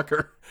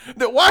footlocker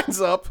that winds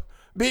up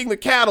being the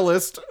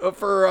catalyst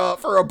for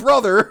a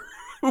brother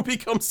who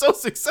becomes so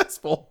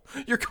successful,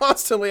 you're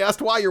constantly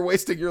asked why you're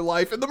wasting your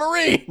life in the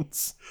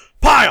Marines.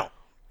 Pyle,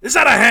 is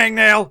that a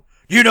hangnail?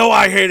 You know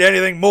I hate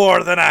anything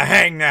more than a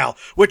hangnail,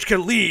 which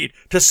can lead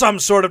to some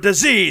sort of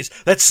disease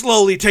that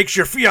slowly takes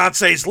your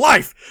fiance's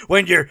life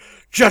when you're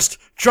just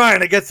trying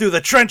to get through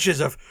the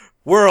trenches of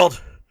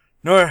North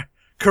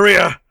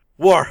Korea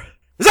war.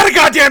 Is that a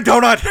goddamn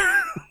donut?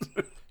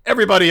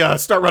 Everybody,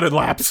 start running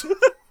laps.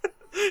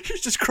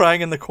 He's just crying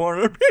in the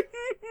corner.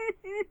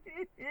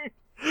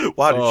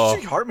 Wow, did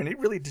you see Hartman? He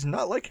really does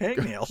not like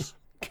hangnails.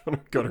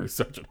 Gunnery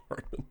Sergeant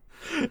Hartman.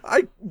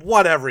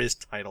 Whatever his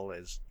title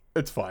is.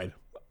 It's fine.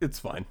 It's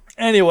fine.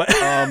 Anyway.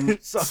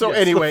 So yes,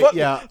 anyway,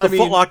 the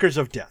footlockers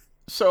of death.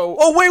 So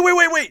Oh,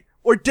 wait.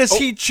 Or does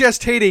he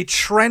just hate a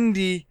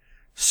trendy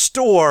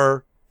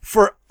store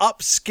for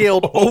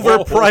upscaled,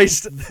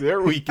 overpriced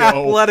There we go.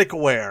 athletic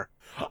wear.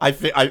 I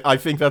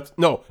think that's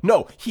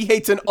no. He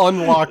hates an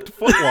unlocked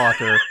Foot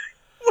Locker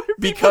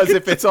because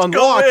if it's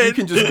unlocked, you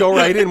can just go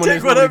right in when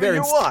there's nobody there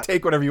and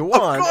take whatever you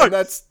want. And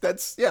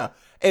that's yeah.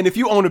 And if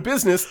you own a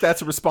business,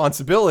 that's a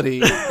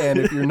responsibility. And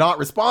if you're not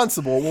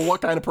responsible, well,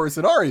 what kind of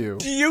person are you?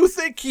 Do you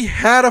think he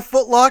had a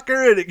Foot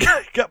Locker and it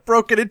got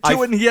broken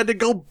into and he had to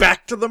go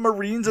back to the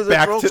Marines as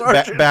a drill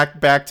sergeant?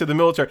 Back to the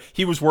military.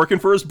 He was working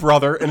for his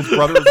brother, and his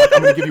brother was like,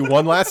 I'm going to give you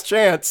one last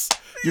chance.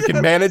 You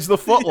can manage the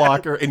Foot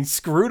Locker, and he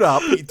screwed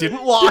up. He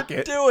didn't lock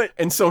it. Do it.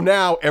 And so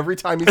now, every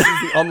time he sees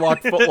the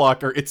unlocked Foot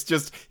Locker, it's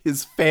just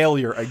his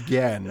failure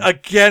again.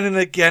 Again and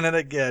again and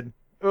again.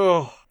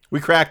 Oh, we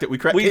cracked it.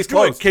 Case closed.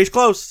 closed. Case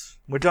closed.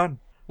 We're done.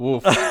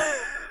 Oof.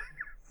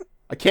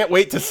 I can't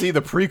wait to see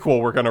the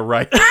prequel we're going to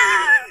write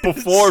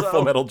before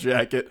Full Metal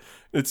Jacket.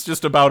 It's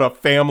just about a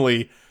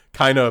family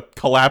kind of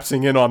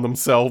collapsing in on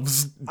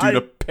themselves due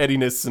to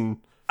pettiness and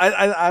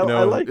I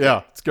like it.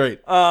 Yeah, it's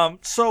great.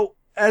 So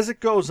as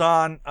it goes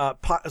on,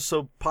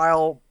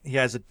 Pyle, he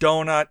has a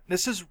donut.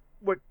 This is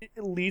what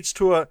leads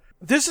to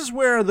this is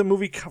where the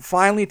movie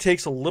finally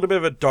takes a little bit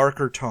of a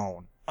darker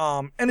tone.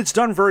 And it's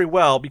done very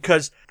well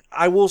because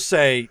I will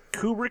say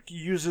Kubrick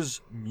uses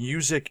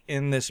music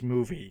in this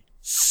movie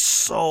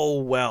so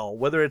well,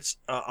 whether it's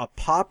a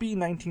poppy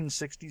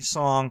 1960s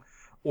song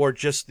or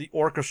just the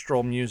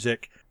orchestral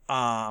music.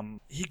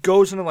 He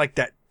goes into like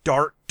that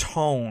dark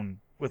tone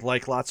with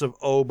like lots of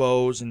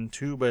oboes and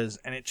tubas,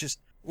 and it just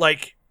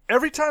like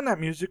every time that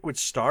music would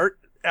start,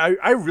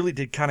 I really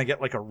did kind of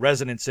get like a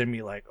resonance in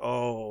me, like,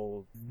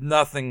 oh,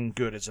 nothing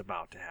good is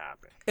about to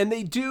happen. And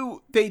they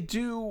do,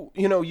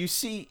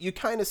 you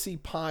kind of see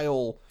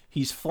Pyle,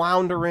 he's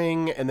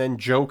floundering, and then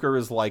Joker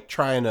is like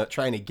trying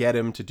to get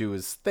him to do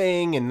his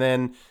thing, and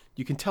then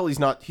you can tell he's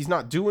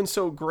not doing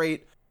so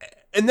great.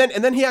 And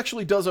then he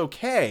actually does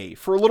okay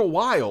for a little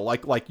while.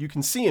 Like you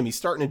can see him, he's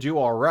starting to do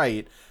all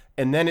right.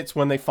 And then it's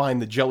when they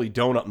find the jelly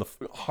donut, and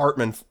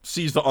Hartman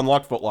sees the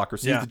unlocked Foot Locker,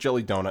 sees the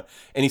jelly donut,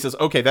 and he says,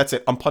 "Okay, that's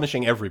it. I'm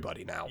punishing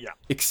everybody now,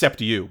 except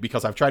you,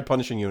 because I've tried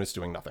punishing you and it's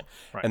doing nothing."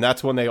 Right. And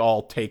that's when they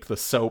all take the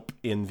soap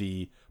in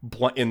the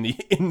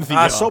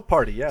soap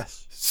party,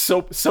 yes,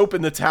 soap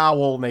in the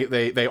towel, and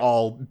they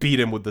all beat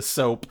him with the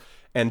soap,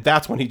 and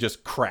that's when he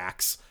just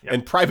cracks. Yep.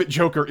 And Private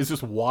Joker is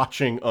just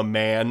watching a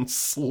man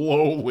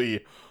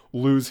slowly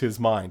lose his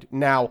mind.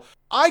 Now,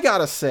 I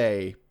gotta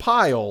say,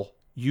 Pyle,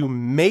 you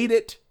made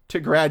it to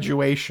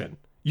graduation.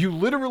 You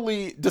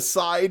literally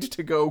decide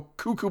to go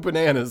cuckoo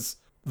bananas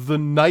the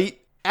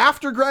night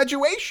after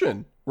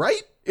graduation,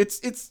 right?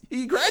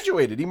 He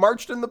graduated. He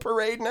marched in the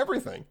parade and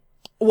everything.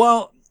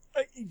 Well,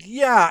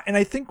 yeah, and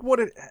I think what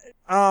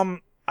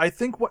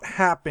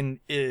happened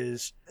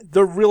is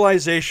the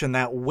realization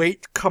that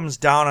weight comes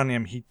down on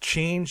him. He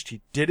changed.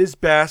 He did his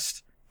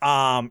best.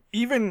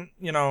 Even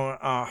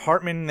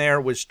Hartman there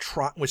was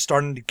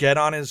starting to get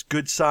on his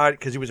good side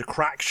because he was a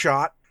crack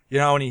shot.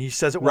 And he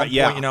says at one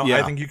point,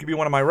 I think you could be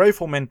one of my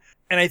riflemen.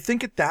 And I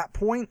think at that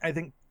point, I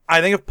think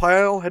if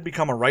Pyle had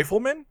become a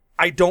rifleman,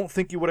 I don't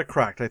think he would have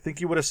cracked. I think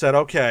he would have said,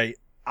 okay,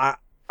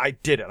 I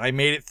did it. I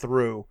made it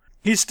through.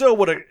 He still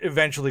would have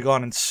eventually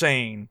gone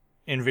insane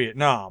in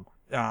Vietnam.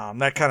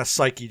 That kind of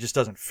psyche just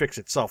doesn't fix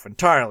itself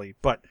entirely.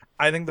 But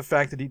I think the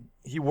fact that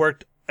he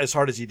worked as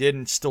hard as he did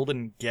and still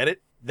didn't get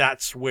it,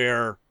 that's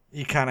where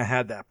he kind of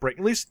had that break.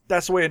 At least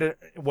that's the way it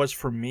was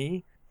for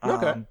me.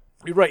 Okay.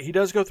 You're right. He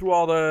does go through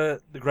all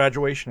the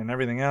graduation and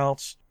everything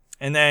else,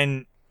 and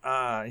then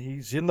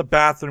he's in the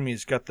bathroom.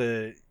 He's got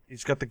the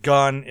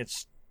gun.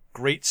 It's a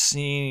great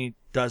scene. He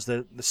does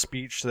the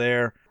speech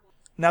there.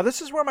 Now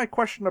this is where my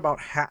question about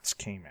hats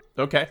came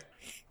in. Okay.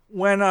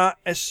 When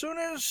as soon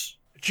as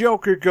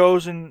Joker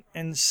goes and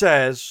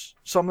says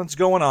something's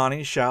going on,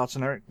 he shouts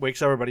and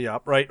wakes everybody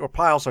up, right? Or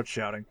Pyle starts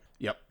shouting.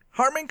 Yep.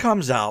 Hartman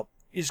comes out.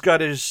 He's got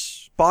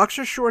his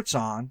boxer shorts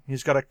on.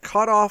 He's got a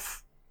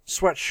cut-off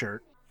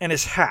sweatshirt and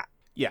his hat.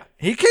 Yeah.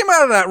 He came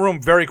out of that room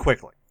very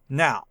quickly.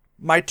 Now,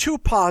 my two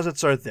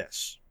posits are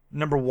this.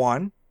 Number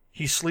one,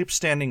 he sleeps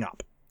standing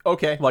up.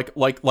 Okay,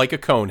 like a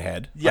cone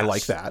head. Yes. I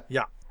like that.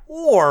 Yeah.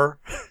 Or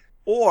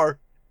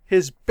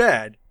his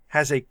bed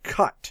has a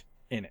cut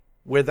in it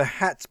where the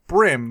hat's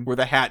brim where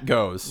the hat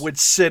goes would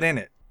sit in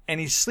it, and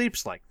he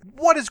sleeps like that.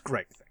 What does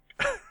Greg think?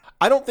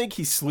 I don't think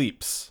he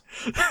sleeps.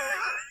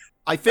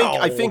 I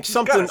think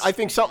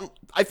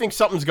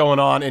something's going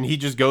on, and he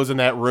just goes in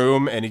that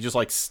room and he just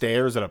like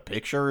stares at a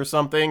picture or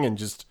something and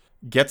just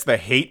gets the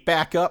hate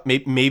back up.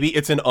 Maybe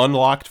it's an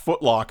unlocked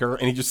Foot Locker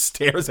and he just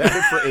stares at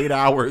it for 8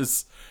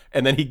 hours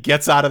and then he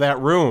gets out of that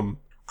room.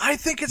 I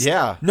think it's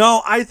yeah.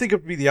 No, I think it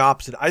would be the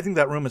opposite. I think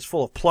that room is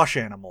full of plush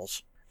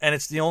animals, and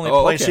it's the only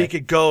place he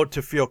could go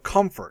to feel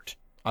comfort.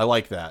 I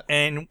like that,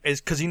 and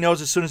it's because he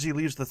knows as soon as he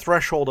leaves the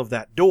threshold of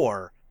that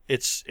door,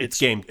 it's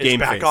game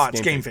back face. on.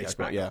 It's game face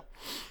back. Yeah.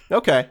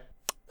 Okay,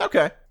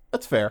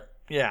 that's fair.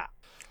 Yeah,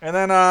 and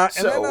then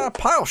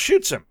Pyle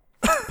shoots him.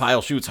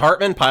 Pyle shoots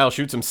Hartman. Pyle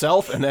shoots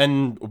himself, and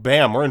then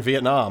bam, we're in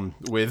Vietnam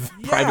with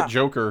Private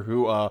Joker,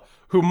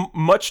 who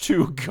much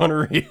to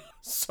Gunnery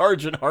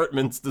Sergeant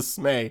Hartman's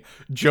dismay,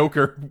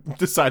 Joker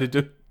decided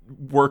to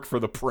work for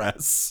the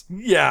press.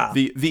 Yeah.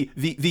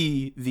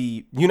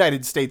 The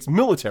United States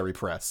military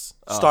press.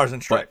 Stars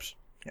and Stripes.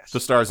 Yes.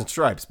 The Stars and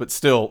Stripes, but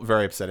still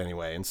very upset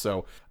anyway. And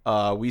so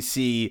we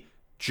see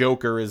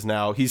Joker is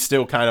now, he's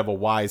still kind of a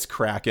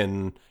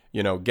wisecracking,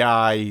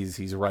 guy.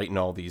 He's writing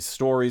all these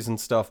stories and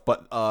stuff.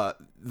 But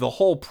the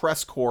whole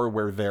press corps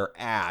where they're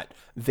at,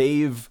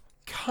 they've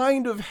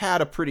kind of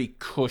had a pretty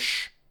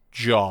cush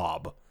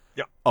job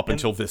up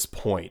until this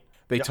point.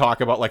 They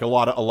talk about, like, a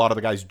lot of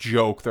the guys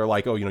joke. They're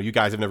like, oh, you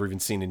guys have never even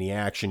seen any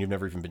action. You've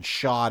never even been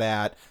shot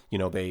at.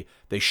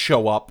 They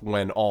show up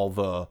when all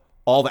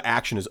the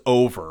action is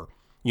over.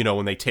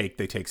 When they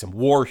take some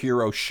war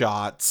hero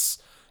shots,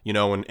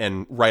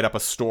 and write up a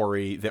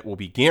story that will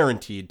be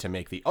guaranteed to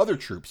make the other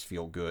troops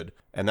feel good.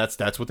 And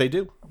that's what they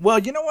do. Well,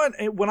 you know what?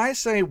 When I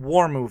say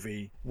war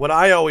movie, what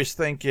I always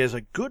think is a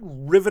good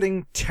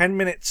riveting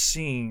 10-minute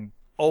scene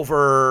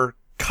over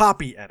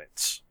copy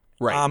edits.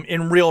 Right.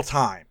 In real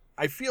time.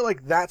 I feel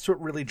like that's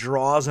what really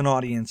draws an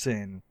audience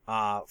into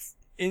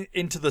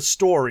the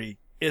story,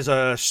 is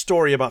a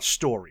story about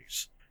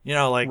stories.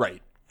 Like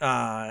right.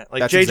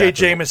 Like J.J.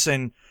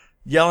 Jameson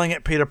yelling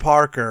at Peter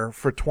Parker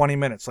for 20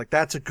 minutes. Like,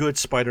 that's a good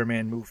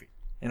Spider-Man movie.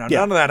 None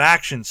of that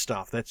action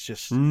stuff. That's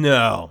just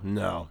no.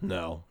 None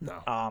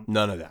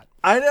of that.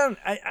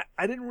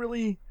 I didn't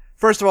really.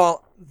 First of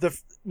all,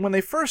 when they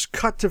first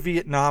cut to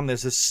Vietnam,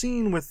 there's a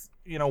scene with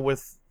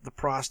the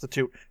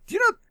prostitute. Do you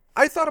know?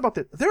 I thought about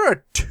that. There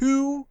are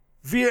 2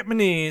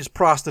 Vietnamese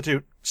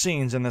prostitute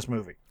scenes in this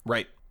movie.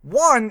 Right.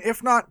 One,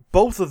 if not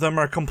both of them,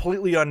 are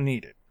completely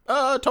unneeded.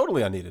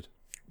 Totally unneeded.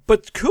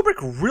 But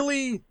Kubrick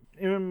really,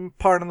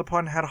 pardon the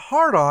pun, had a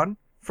hard-on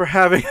for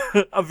having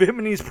a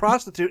Vietnamese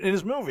prostitute in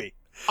his movie.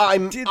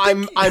 I'm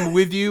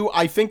with you.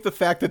 I think the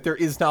fact that there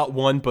is not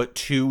 1 but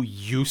 2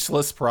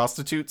 useless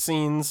prostitute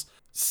scenes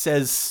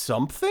says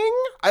something.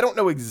 I don't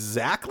know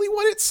exactly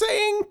what it's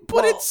saying,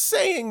 but it's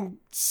saying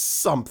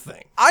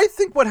something. I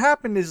think what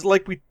happened is,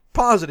 like we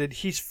posited,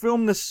 he's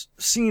filmed this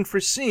scene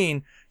for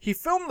scene. He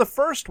filmed the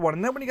first one,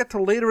 and then when he got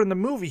to later in the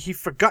movie, he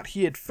forgot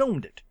he had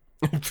filmed it.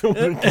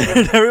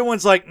 and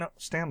everyone's like, "No,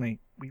 Stanley,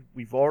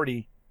 we've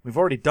already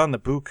done the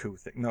buku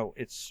thing. No,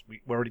 we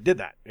already did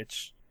that.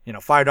 It's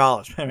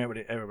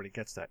 $5. Everybody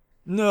gets that.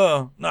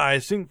 No, I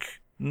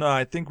think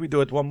we do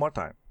it one more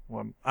time.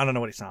 Well, I don't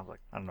know what he sounds like.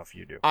 I don't know if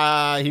you do.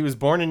 He was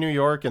born in New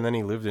York and then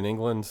he lived in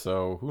England,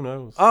 so who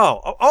knows?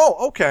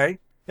 Oh, okay.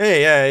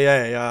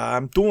 Hey,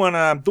 I'm doing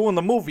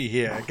the movie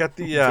here. I got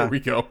the there we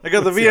go. I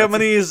got the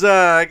Vietnamese.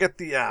 I got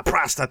the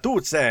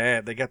prostitutes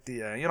there. They got the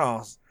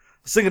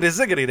singity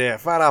ziggity there.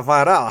 Fada.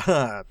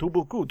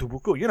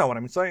 Tubuku. You know what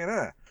I'm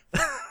saying?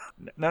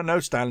 No,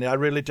 Stanley, I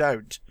really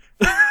don't.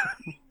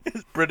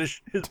 his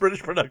British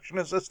production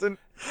assistant.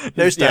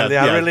 No, Stanley,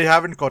 I really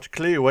haven't got a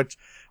clue. What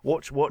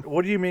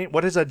do you mean?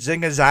 What is a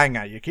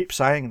zinger-zanger? You keep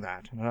saying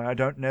that. I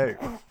don't know.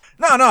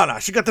 No.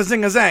 She got the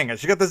zinger-zanger.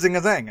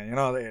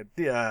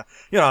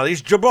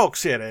 These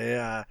jabroks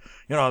here.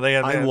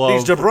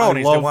 These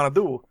jabronis they want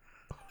to do.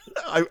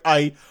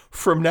 I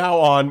from now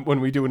on, when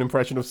we do an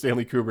impression of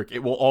Stanley Kubrick, it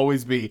will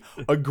always be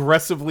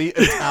aggressively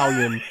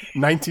Italian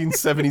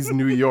 1970s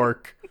New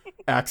York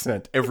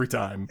accent every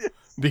time,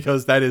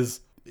 because that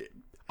is,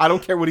 I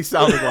don't care what he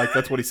sounded like,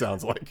 that's what he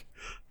sounds like.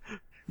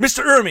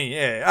 Mr.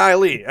 Ermey,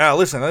 Ali,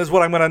 listen, this is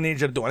what I'm going to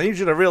need you to do. I need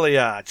you to really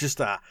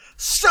just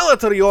sell it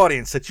to the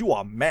audience that you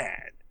are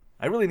mad.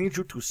 I really need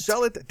you to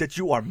sell it that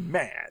you are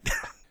mad.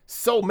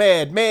 So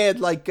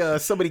mad, like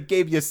somebody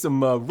gave you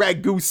some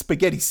ragu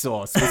spaghetti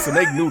sauce with some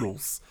egg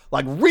noodles.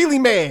 Like, really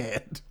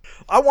mad.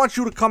 I want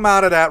you to come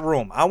out of that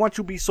room. I want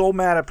you to be so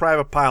mad at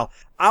Private Pile.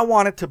 I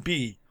want it to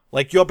be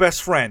like your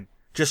best friend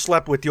just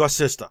slept with your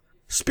sister.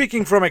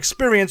 Speaking from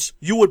experience,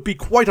 you would be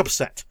quite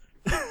upset.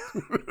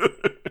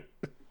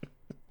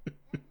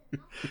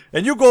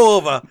 And you go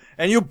over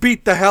and you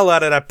beat the hell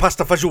out of that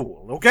pasta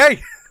fajoule,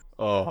 okay?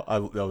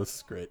 This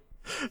is great.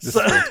 This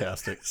is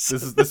fantastic.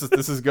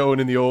 This is going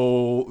in the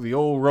old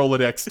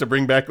Rolodex to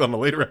bring back on a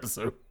later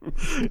episode.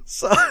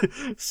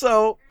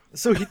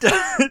 So he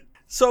does.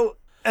 So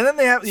and then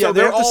they have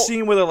the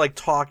scene where they're like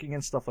talking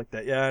and stuff like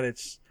that. Yeah, and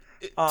it's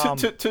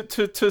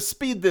to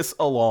speed this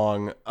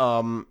along.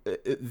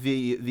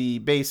 The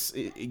base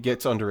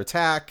gets under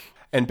attack,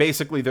 and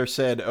basically they're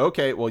said,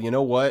 okay, well, you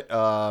know what?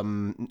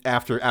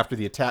 After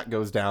the attack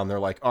goes down, they're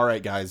like, all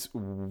right, guys,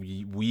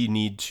 we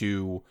need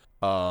to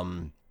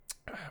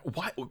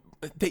why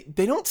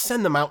they don't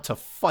send them out to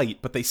fight,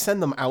 but they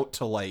send them out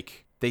to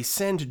they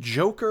send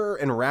Joker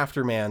and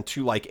Rafterman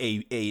to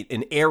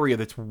an area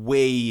that's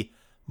way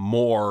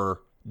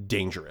more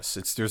dangerous.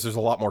 There's a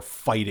lot more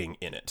fighting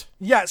in it.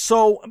 Yeah,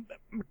 so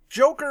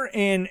Joker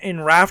and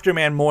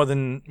Rafterman more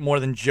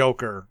than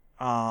Joker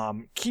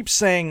keep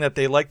saying that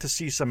they like to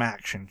see some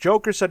action.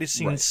 Joker said he's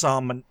seen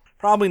some, and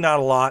probably not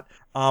a lot.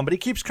 But he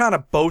keeps kind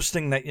of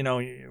boasting that,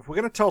 if we're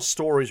gonna tell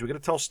stories, we're gonna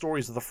tell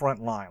stories of the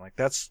front line.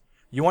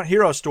 You want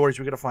hero stories,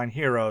 we gotta find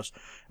heroes.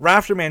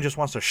 Rafterman just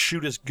wants to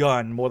shoot his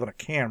gun more than a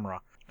camera.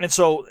 And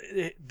so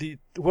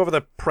whoever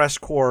the press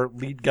corps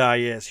lead guy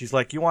is, he's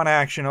like, you want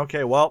action?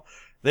 Okay, well,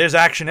 there's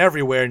action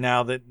everywhere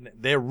now that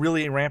they're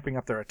really ramping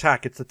up their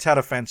attack. It's the Tet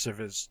Offensive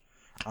which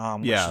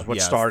is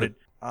what started.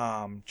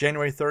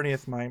 January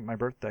 30th, my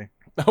birthday.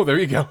 Oh, there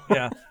you go.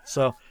 Yeah,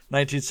 so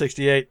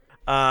 1968.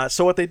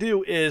 So what they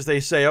do is they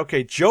say,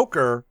 okay,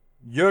 Joker,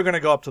 you're gonna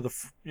go up to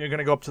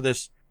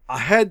this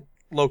ahead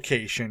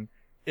location.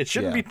 It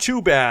shouldn't be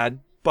too bad,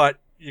 but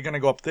you're gonna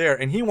go up there,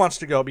 and he wants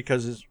to go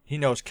because he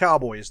knows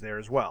Cowboy is there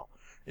as well,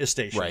 is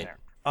stationed there.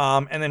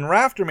 And then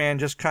Rafterman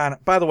just kind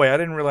of. By the way, I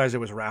didn't realize it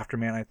was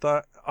Rafterman. I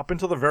thought up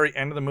until the very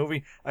end of the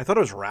movie, I thought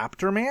it was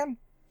Raptorman.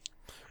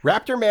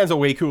 Raptorman's a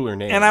way cooler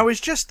name. And I was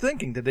just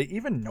thinking, did they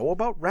even know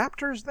about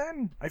raptors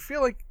then? I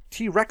feel like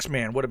T-Rex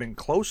Man would have been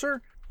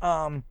closer.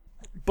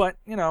 But,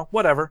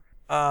 whatever.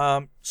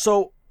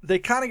 So they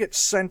kind of get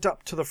sent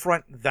up to the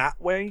front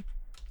that way.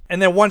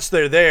 And then once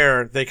they're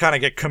there, they kind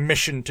of get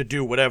commissioned to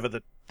do whatever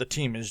the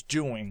team is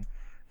doing.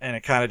 And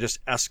it kind of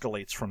just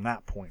escalates from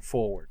that point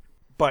forward.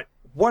 But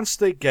once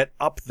they get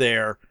up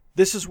there,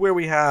 this is where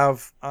we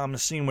have a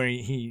scene where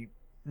he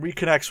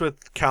reconnects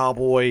with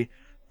Cowboy.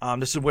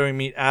 This is where we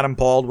meet Adam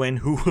Baldwin,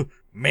 who,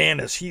 man,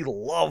 does he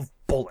love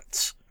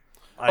bullets.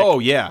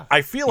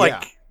 I feel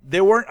like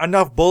there weren't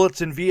enough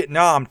bullets in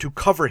Vietnam to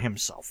cover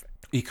himself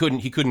in.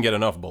 He couldn't get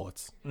enough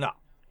bullets. No.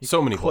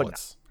 So many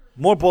bullets.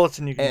 More bullets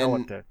than you can know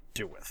what to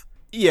do with.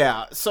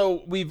 Yeah,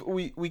 so we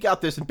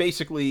got this, and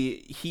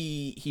basically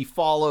he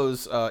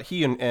follows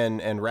he and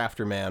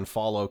Rafterman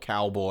follow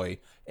Cowboy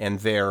and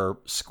their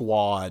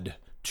squad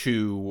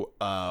to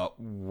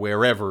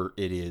wherever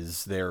it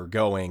is they're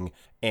going,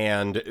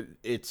 and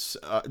it's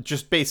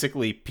just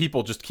basically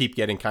people just keep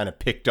getting kind of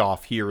picked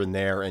off here and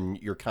there, and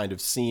you're kind of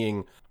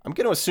seeing. I'm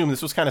going to assume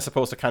this was kind of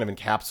supposed to kind of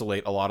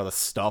encapsulate a lot of the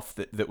stuff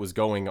that was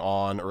going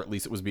on, or at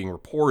least it was being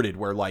reported,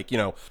 where, like,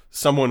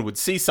 someone would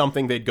see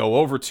something, they'd go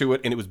over to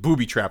it, and it was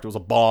booby-trapped. It was a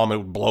bomb, it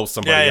would blow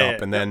somebody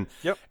up. And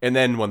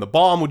then when the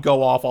bomb would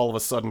go off, all of a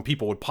sudden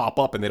people would pop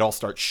up, and they'd all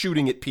start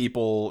shooting at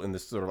people in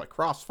this sort of like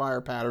crossfire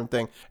pattern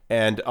thing.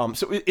 And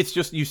so it's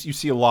just, you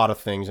see a lot of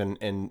things,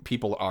 and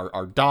people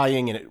are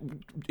dying,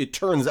 and it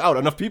turns out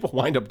enough people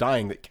wind up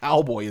dying that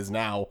Cowboy is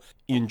now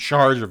in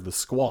charge of the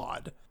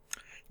squad.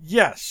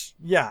 Yes,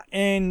 yeah,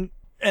 and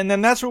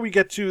then that's where we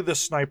get to the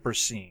sniper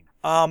scene.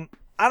 I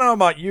don't know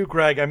about you,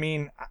 Greg. I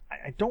mean,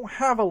 I don't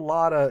have a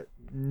lot of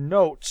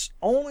notes,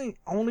 only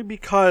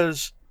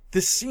because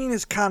this scene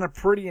is kind of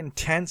pretty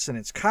intense and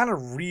it's kind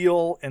of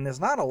real, and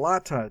there's not a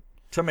lot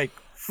to make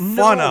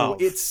fun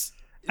of.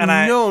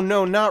 No,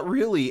 not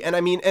really. And I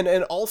mean,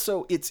 and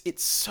also it's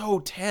so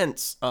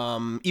tense.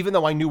 Even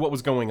though I knew what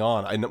was going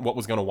on, I knew what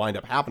was going to wind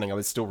up happening, I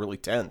was still really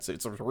tense.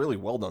 It's a really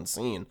well done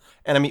scene.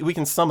 And I mean, we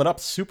can sum it up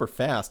super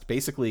fast.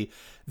 Basically,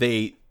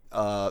 they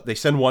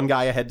send one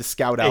guy ahead to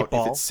scout out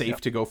if it's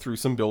safe to go through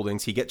some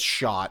buildings. He gets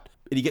shot.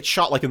 And he gets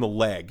shot like in the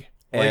leg.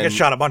 Well, he gets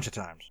shot a bunch of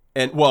times.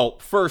 And well,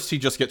 first he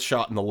just gets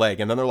shot in the leg,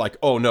 and then they're like,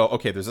 "Oh no,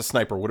 okay, there's a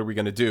sniper. What are we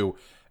going to do?"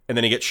 And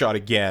then he gets shot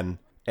again,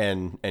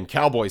 and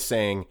Cowboy's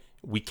saying,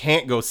 "We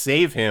can't go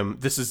save him.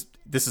 This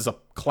is a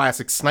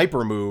classic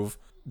sniper move.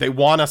 They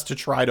want us to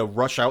try to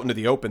rush out into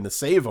the open to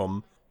save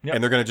him,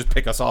 and they're going to just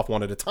pick us off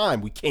one at a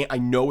time. We can't. I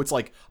know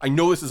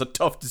this is a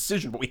tough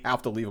decision, but we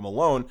have to leave him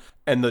alone."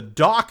 And the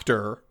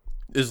doctor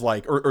is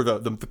like, or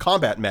the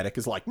combat medic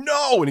is like,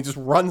 "No!" And he just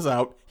runs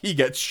out. He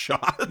gets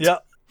shot.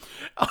 Yep.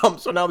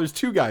 So now there's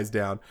two guys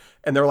down,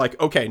 and they're like,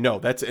 "Okay, no,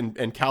 that's,"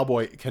 and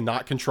Cowboy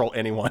cannot control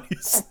anyone.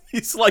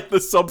 He's like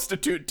the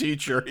substitute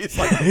teacher. He's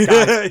like,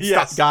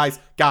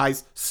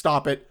 guys,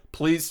 stop it.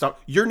 Please stop.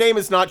 Your name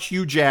is not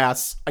Hugh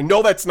Jass. I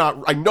know that's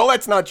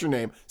not your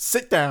name.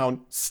 Sit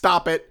down.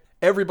 Stop it.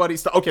 Everybody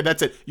stop. Okay,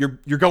 that's it.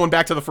 You're going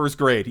back to the first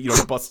grade.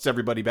 Busts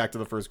everybody back to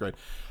the first grade.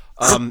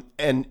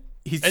 And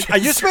he's are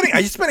you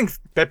spitting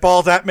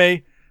spitballs at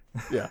me?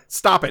 Yeah.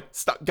 Stop it.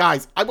 Stop,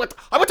 guys. I went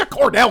to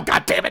Cornell,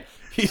 goddammit.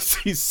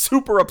 He's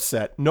super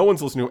upset. No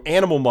one's listening to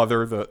Animal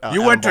Mother.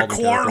 You went to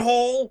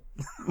cornhole?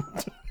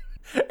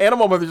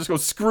 Animal Mother just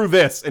goes, "Screw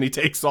this," and he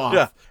takes off.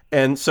 Yeah.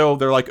 And so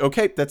they're like,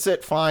 "Okay, that's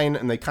it, fine."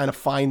 And they kind of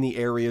find the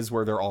areas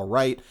where they're all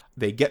right.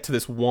 They get to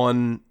this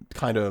one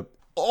kind of,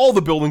 all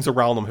the buildings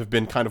around them have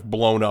been kind of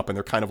blown up, and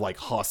they're kind of like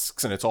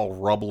husks, and it's all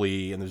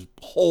rubbly, and there's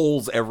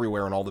holes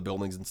everywhere in all the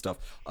buildings and stuff.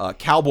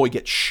 Cowboy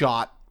gets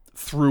shot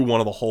through one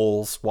of the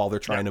holes while they're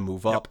trying to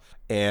move up,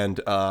 and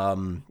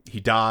he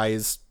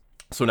dies.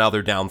 So now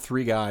they're down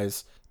 3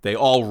 guys. They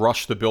all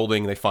rush the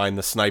building. They find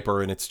the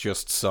sniper, and it's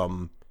just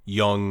some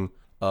young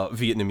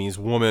Vietnamese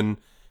woman.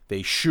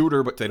 They shoot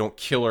her, but they don't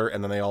kill her,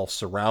 and then they all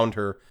surround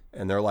her,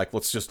 and they're like,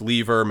 "Let's just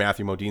leave her."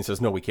 Matthew Modine says,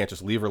 "No, we can't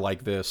just leave her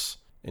like this."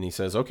 And he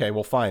says, "Okay,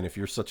 well, fine. If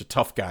you're such a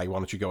tough guy, why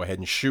don't you go ahead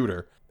and shoot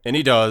her?" And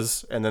he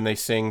does, and then they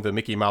sing the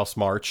Mickey Mouse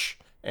March,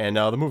 and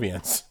the movie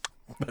ends.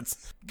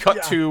 Let's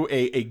cut to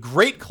a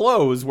great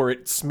close where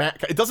it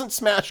doesn't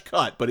smash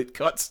cut, but it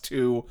cuts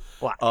to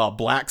a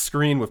black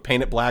screen with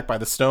Paint It Black by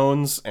the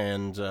Stones,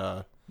 and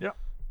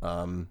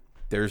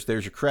there's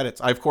your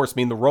credits. I of course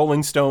mean the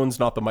Rolling Stones,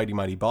 not the Mighty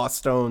Mighty Boss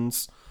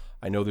Stones.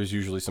 I know there's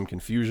usually some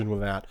confusion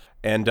with that.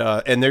 And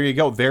there you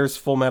go. There's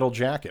Full Metal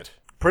Jacket.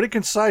 Pretty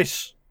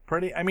concise.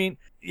 Not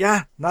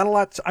a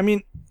lot.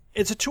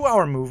 It's a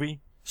 2-hour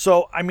movie.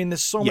 So,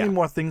 there's so many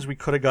more things we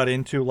could have got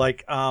into.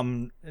 Like,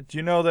 do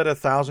you know that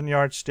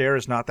 1,000-yard stare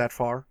is not that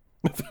far?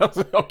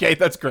 Okay,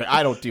 that's great.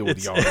 I don't deal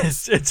with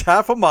yards. It's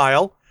half a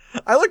mile.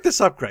 I looked this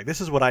up, Greg. This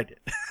is what I did.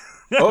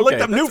 I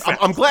looked up new facts.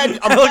 I'm glad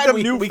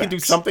we can do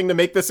something to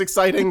make this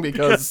exciting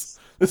because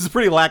this is a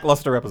pretty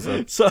lackluster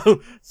episode. So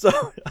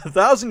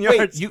 1,000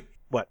 yards. Wait,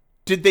 what?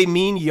 Did they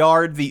mean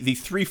yard, the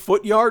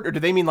 3-foot yard, or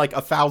did they mean like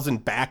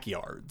 1,000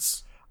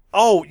 backyards?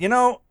 Oh,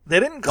 they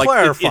didn't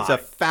clarify. It's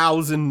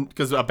 1,000,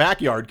 because a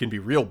backyard can be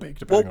real big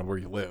depending on where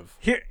you live.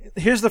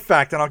 Here's the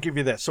fact, and I'll give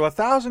you this. So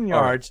 1,000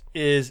 yards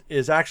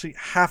is actually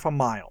half a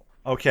mile.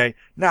 Okay.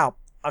 Now,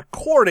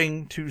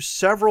 according to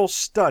several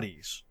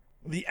studies,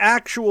 the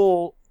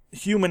actual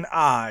human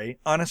eye,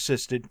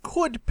 unassisted,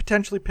 could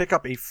potentially pick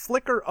up a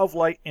flicker of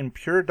light in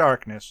pure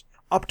darkness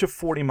up to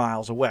 40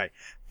 miles away.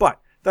 But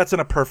that's in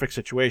a perfect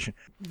situation.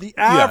 The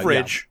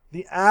average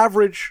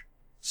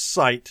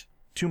sight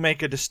to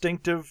make a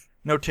distinctive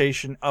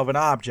notation of an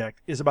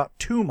object is about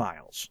 2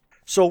 miles.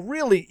 So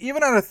really,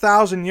 even at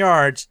 1,000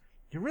 yards,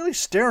 you're really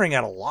staring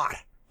at a lot.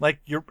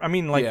 You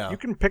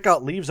can pick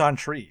out leaves on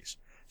trees.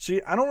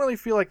 See, I don't really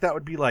feel like that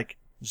would be like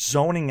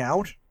zoning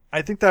out.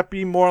 I think that'd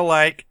be more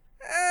like,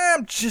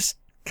 I'm just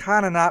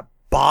kind of not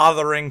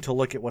bothering to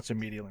look at what's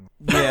immediately.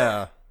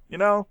 Yeah.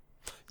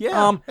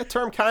 Yeah. That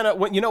term kind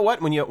of, you know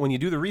what? When you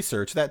do the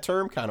research, that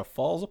term kind of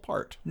falls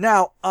apart.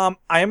 Now, I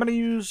am going to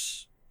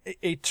use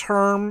a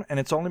term, and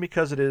it's only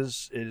because it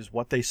is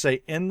what they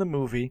say in the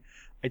movie.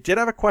 I did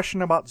have a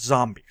question about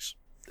zombies.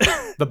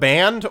 The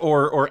band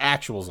or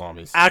actual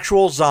zombies?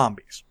 Actual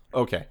zombies.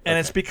 Okay. And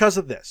it's because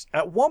of this.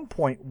 At one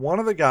point, one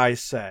of the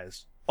guys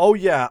says, "Oh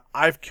yeah,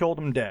 I've killed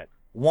them dead.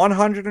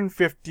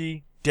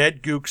 150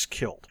 dead gooks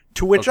killed."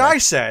 To which I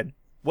said,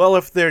 well,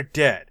 if they're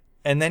dead,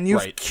 and then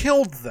you've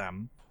killed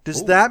them,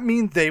 does that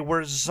mean they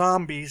were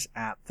zombies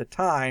at the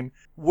time?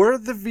 Were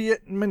the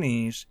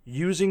Vietnamese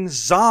using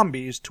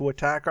zombies to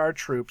attack our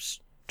troops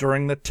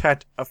during the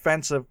Tet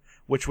Offensive,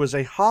 which was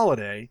a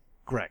holiday,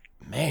 Greg?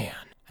 Man,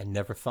 I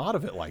never thought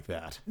of it like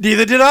that.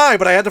 Neither did I,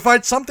 but I had to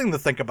find something to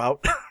think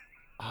about.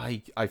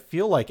 I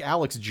feel like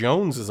Alex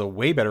Jones is a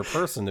way better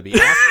person to be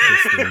asked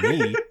this than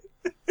me.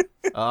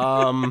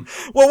 Well,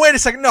 wait a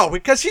second. No,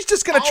 because he's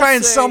just going to try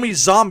and sell me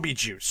zombie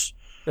juice.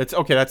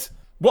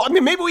 Well,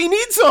 maybe we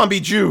need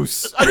zombie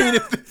juice.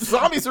 If the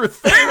zombies are a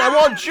thing, I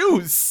want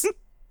juice.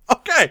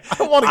 Okay. I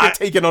don't want to get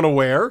taken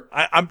unaware.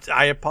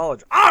 I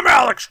apologize. I'm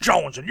Alex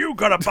Jones, and you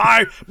gotta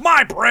buy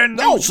my brand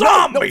new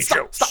zombie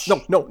juice.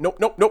 Stop.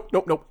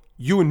 No.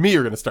 You and me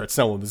are going to start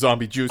selling the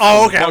zombie juice.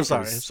 Oh, okay. I'm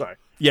sorry.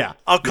 Yeah.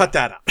 I'll cut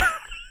that out.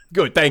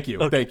 Good. Thank you.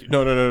 Okay. Thank you.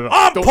 No.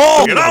 I'm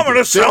Paul, and I'm going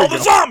to sell the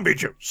zombie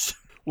juice.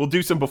 We'll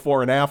do some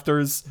before and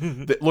afters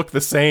that look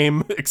the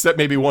same, except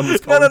maybe one was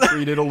color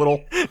treated a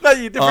little. No,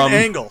 you different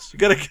angles. You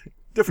got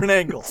different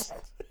angles.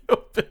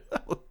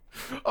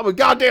 I'm a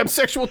goddamn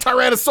sexual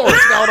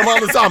tyrannosaurus now, and I'm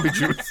on the zombie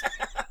juice.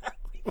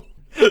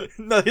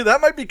 No,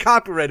 that might be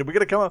copyrighted. We got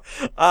to come up.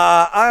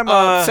 I'm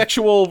a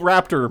sexual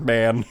raptor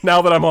man.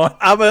 Now that I'm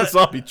a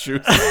zombie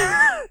juice.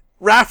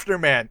 Rafter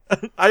man.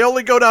 I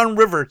only go down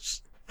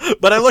rivers,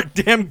 but I look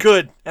damn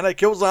good, and I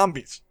kill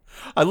zombies.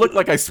 I look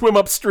like I swim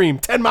upstream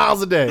 10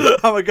 miles a day.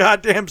 I'm a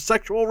goddamn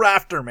sexual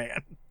rafter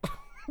man.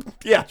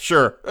 Yeah,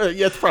 sure.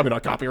 Yeah, it's probably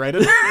not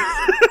copyrighted.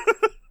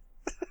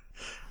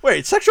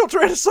 Wait, sexual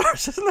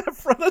tyrannosaurus, isn't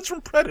that that's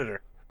from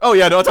Predator? Oh,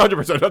 yeah, no, it's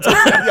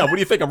 100%. Yeah, what do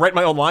you think? I'm writing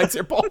my own lines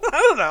here, Paul?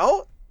 I don't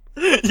know.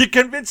 You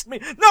convinced me.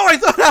 No, I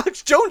thought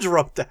Alex Jones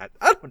wrote that.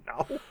 I don't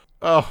know.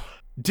 Oh,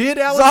 did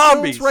Alex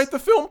Jones write the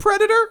film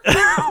Predator?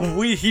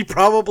 He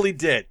probably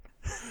did.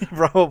 He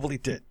probably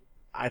did.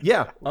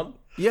 Yeah.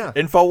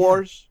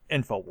 Infowars.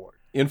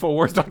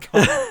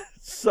 Infowars.com.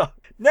 So,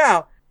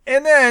 now,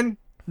 and then,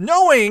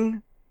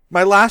 knowing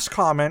my last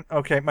comment,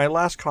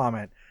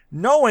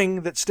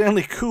 knowing that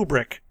Stanley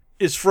Kubrick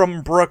is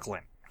from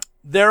Brooklyn,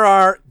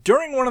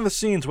 during one of the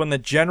scenes when the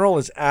general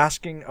is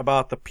asking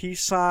about the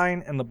peace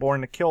sign and the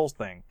Born to Kill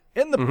thing,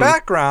 in the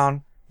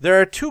background,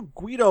 there are two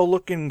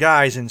Guido-looking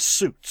guys in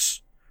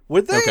suits.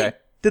 Did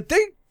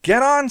they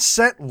get on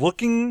set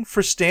looking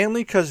for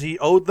Stanley because he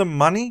owed them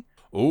money?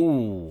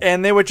 Ooh.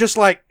 And they were just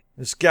like,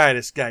 this guy,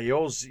 he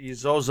owes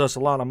us a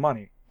lot of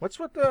money. What's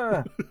with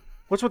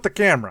the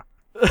camera?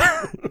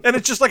 And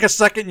it's just like a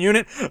second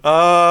unit.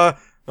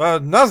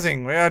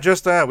 Nothing. We are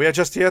just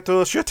here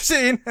to shoot the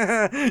scene.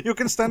 You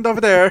can stand over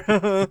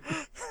there.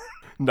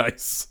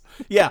 Nice.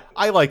 Yeah,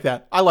 I like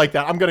that.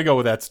 I'm gonna go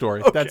with that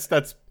story. Okay.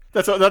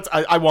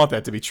 I want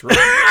that to be true.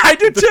 I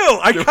do too.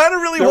 I kind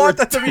of really want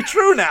that to be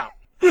true now.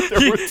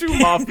 There were two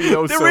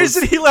mafiosos. The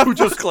reason he left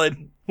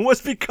Brooklyn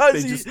was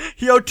because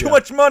he owed too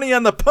much money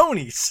on the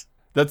ponies.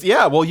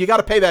 Well, you got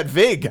to pay that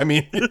VIG.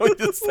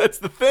 That's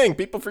the thing.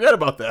 People forget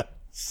about that.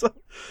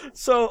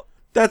 So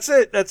that's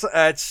it. That's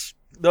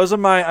those are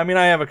my. I mean,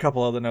 I have a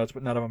couple other notes,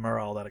 but none of them are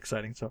all that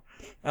exciting. So,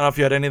 I don't know if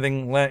you had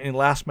anything any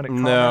last minute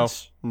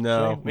comments.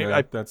 No, So maybe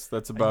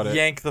that's about it.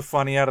 Yank the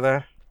funny out of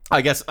there.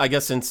 I guess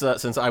since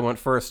I went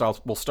first,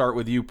 we'll start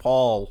with you,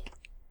 Paul.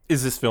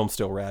 Is this film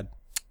still rad?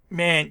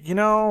 Man,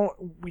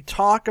 we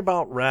talk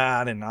about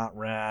rad and not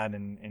rad,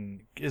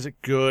 and is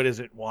it good, is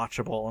it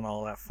watchable, and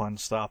all that fun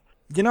stuff.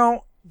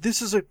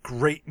 This is a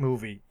great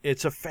movie.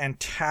 It's a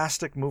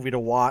fantastic movie to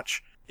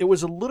watch. It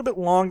was a little bit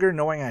longer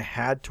knowing I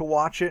had to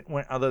watch it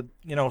when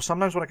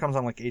sometimes when it comes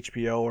on like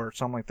HBO or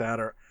something like that,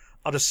 or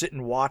I'll just sit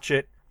and watch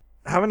it.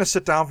 Having to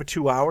sit down for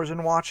 2 hours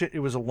and watch it, it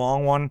was a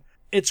long one.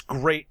 It's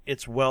great.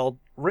 It's well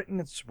written.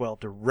 It's well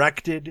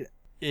directed.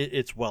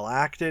 It's well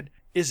acted.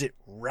 Is it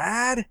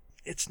rad?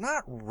 It's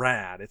not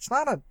rad. It's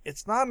not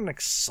an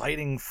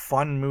exciting,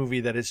 fun movie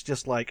that is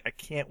just like, I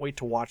can't wait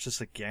to watch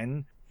this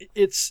again.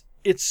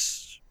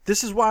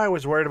 This is why I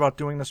was worried about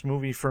doing this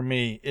movie for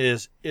me,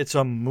 is it's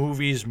a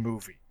movie's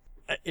movie.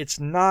 It's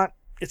not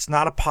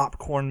a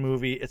popcorn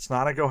movie. It's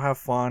not a go have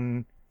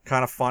fun,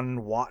 kind of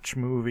fun watch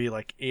movie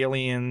like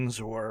Aliens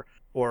or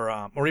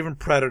even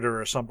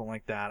Predator or something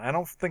like that. I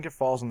don't think it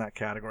falls in that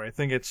category. I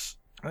think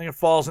it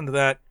falls into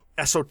that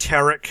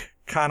esoteric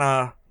kind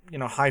of,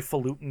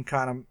 highfalutin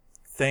kind of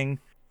thing.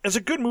 It's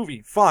a good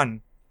movie,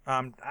 fun.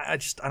 I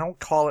don't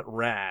call it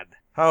rad.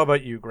 How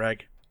about you,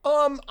 Greg?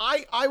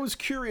 I was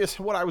curious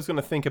what I was going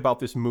to think about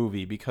this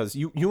movie, because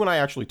you and I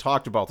actually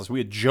talked about this. We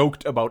had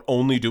joked about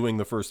only doing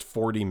the first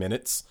 40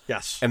 minutes.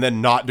 Yes. And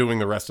then not doing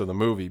the rest of the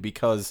movie,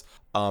 because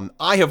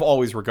I have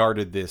always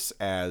regarded this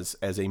as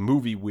a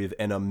movie with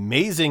an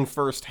amazing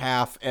first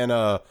half and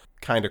a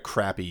kind of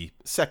crappy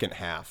second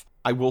half.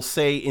 I will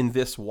say in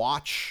this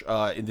watch,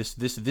 in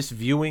this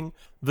viewing,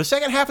 the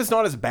second half is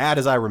not as bad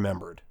as I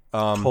remembered.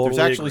 Totally there's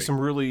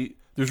actually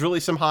there's really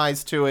some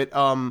highs to it.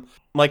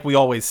 Like we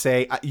always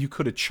say, you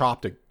could have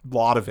chopped a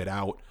lot of it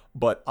out,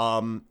 but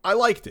I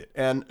liked it.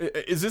 And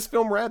is this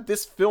film rad?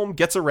 This film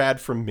gets a rad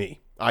from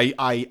me.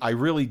 I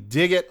really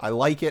dig it. I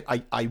like it.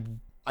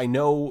 I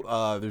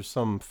know there's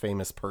some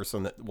famous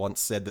person that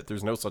once said that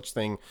there's no such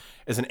thing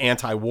as an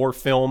anti-war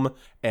film,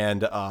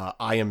 and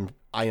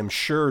I am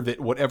sure that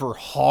whatever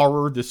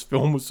horror this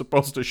film was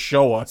supposed to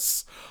show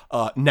us,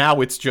 now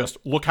it's just,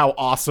 look how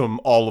awesome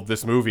all of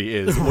this movie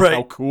is. Look Right.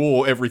 how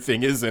cool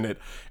everything is in it.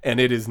 And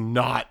it is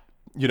not,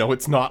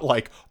 it's not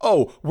like,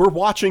 oh, we're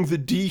watching the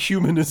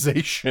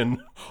dehumanization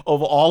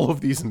of all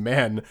of these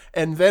men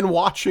and then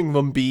watching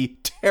them be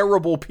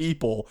terrible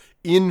people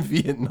in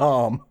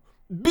Vietnam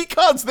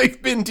because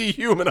they've been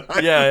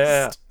dehumanized.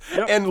 Yeah.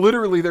 Yep. And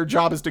literally their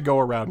job is to go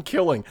around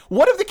killing.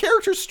 One of the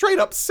characters straight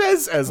up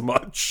says as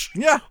much.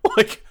 Yeah.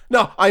 Like,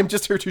 no, I am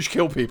just here to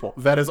kill people.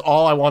 That is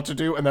all I want to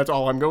do, and that's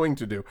all I'm going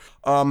to do.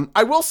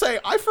 I will say,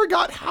 I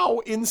forgot how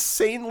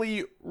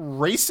insanely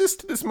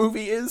racist this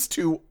movie is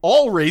to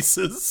all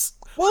races.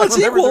 Well, it's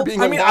equal.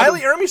 I mean,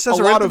 Eiley Ermy says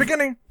it right at the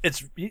beginning.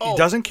 He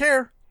doesn't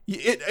care.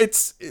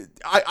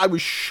 I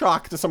was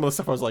shocked at some of the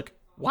stuff. I was like,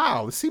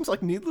 wow, this seems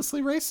like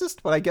needlessly racist,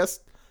 but I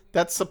guess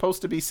that's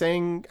supposed to be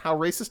saying how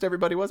racist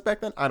everybody was back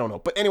then. I don't know.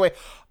 But anyway,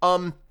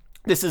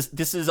 this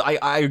is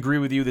I agree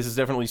with you. This is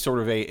definitely sort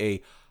of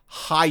a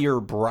higher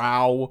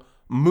brow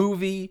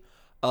movie.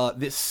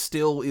 This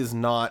still is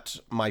not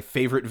my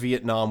favorite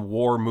Vietnam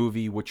War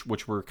movie, which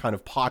were kind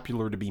of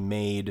popular to be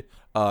made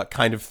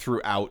kind of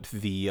throughout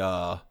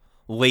the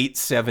late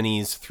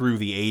 70s through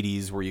the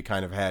 80s, where you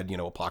kind of had,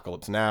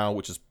 Apocalypse Now,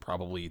 which is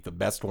probably the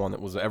best one that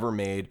was ever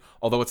made,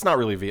 although it's not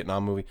really a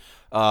Vietnam movie.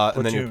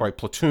 And then you have probably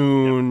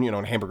Platoon,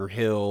 and Hamburger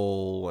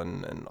Hill,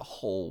 and a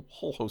whole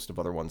host of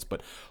other ones.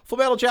 But Full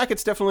Metal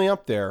Jacket's definitely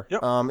up there.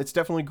 Yep. It's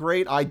definitely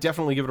great. I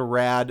definitely give it a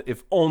rad,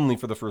 if only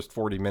for the first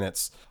 40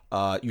 minutes.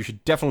 You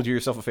should definitely do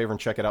yourself a favor and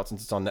check it out,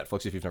 since it's on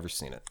Netflix if you've never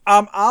seen it.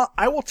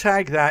 I will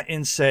tag that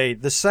and say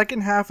the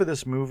second half of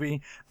this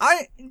movie,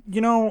 I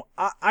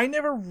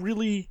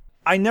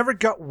never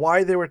got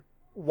why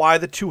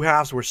the two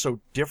halves were so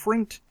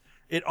different.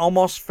 It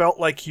almost felt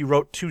like he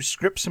wrote two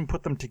scripts and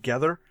put them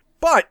together.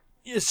 But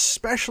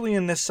especially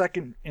in this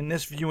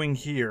viewing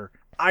here,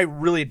 I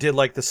really did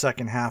like the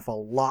second half a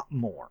lot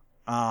more.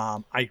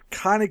 I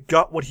kind of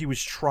got what he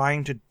was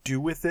trying to do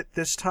with it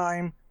this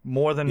time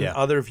more than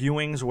other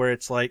viewings, where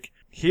it's like,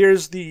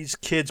 here's these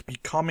kids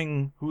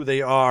becoming who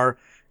they are,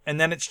 and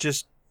then it's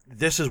just,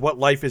 this is what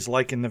life is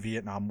like in the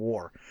Vietnam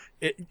War.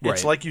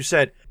 It's like you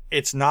said,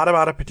 it's not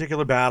about a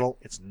particular battle.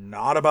 It's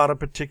not about a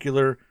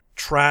particular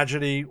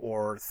tragedy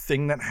or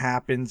thing that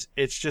happens.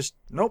 It's just,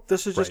 nope,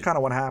 this is just kind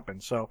of what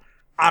happened. So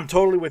I'm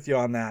totally with you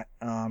on that.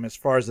 As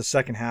far as the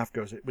second half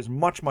goes, it was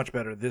much, much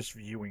better this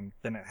viewing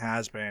than it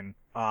has been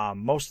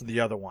most of the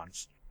other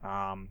ones.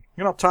 Time,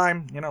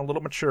 a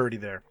little maturity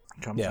there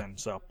comes in.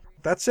 So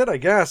that's it, I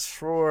guess,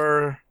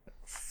 for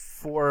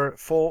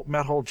Full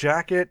Metal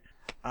Jacket.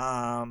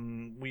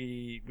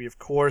 We of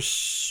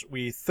course,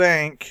 we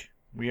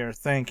are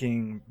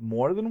thanking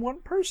more than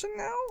one person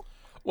now.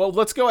 Well,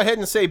 let's go ahead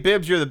and say,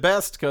 Bibbs, you're the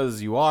best,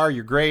 because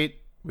you're great.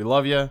 We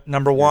love you.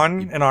 Number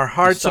one in our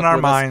hearts and our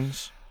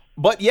minds.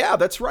 But yeah,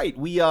 that's right.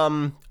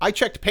 I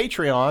checked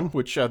Patreon,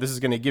 which this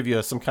is going to give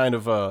you some kind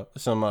of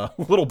some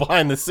little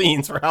behind the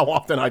scenes for how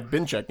often I've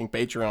been checking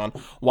Patreon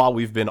while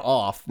we've been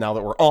off. Now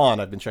that we're on,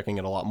 I've been checking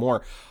it a lot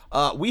more.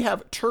 We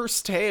have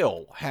Terse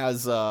Tale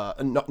has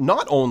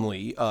not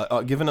only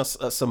given us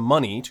some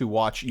money to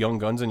watch Young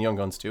Guns and Young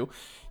Guns 2,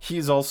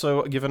 he's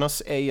also given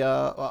us a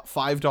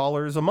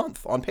 $5 a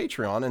month on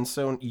Patreon, and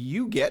so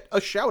you get a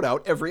shout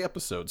out every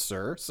episode,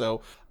 sir.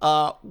 So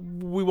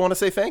we want to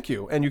say thank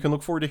you, and you can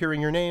look forward to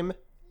hearing your name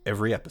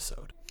every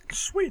episode.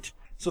 Sweet.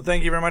 So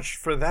thank you very much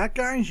for that,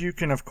 guys. You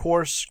can, of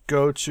course,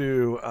 go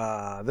to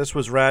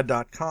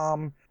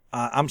thiswasrad.com.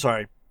 I'm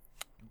sorry.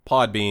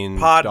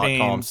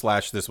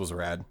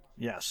 Podbean.com/thiswasrad.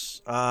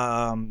 Yes.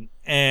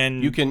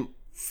 And you can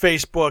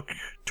Facebook,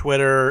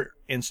 Twitter,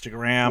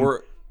 Instagram.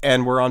 We're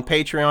on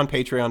Patreon,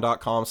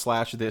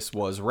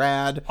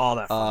 patreon.com/thiswasrad. All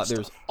that fun stuff.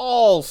 There's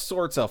all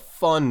sorts of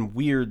fun,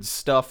 weird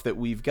stuff that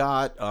we've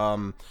got.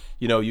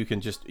 You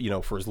can just,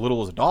 for as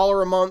little as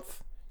 $1 a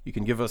month, you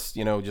can give us,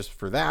 just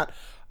for that.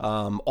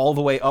 All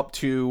the way up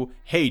to,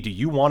 hey, do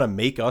you want to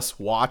make us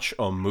watch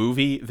a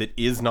movie that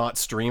is not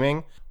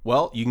streaming?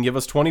 Well, you can give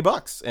us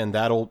 $20, and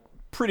that'll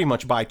pretty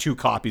much buy 2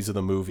 copies of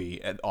the movie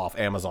off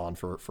Amazon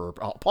for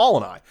Paul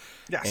and I.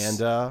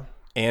 Yes.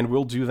 And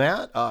we'll do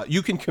that.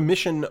 You can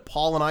commission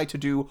Paul and I to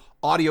do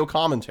audio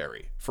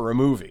commentary for a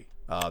movie.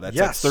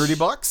 That's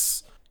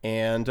 $30.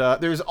 And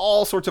there's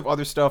all sorts of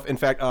other stuff. In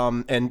fact,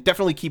 and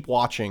definitely keep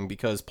watching,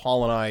 because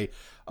Paul and I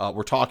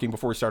were talking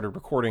before we started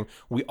recording.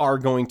 We are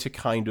going to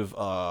kind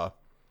of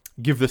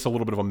give this a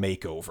little bit of a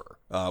makeover.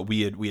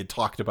 We had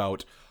talked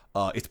about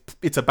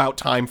it's about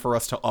time for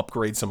us to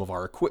upgrade some of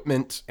our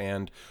equipment,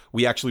 and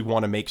we actually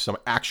want to make some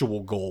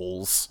actual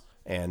goals.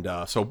 And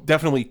so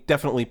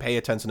definitely pay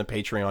attention to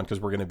Patreon, because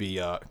we're going to be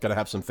gonna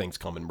have some things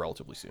coming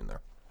relatively soon there.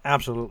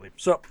 Absolutely.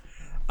 So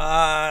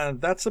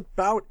that's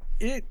about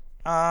it.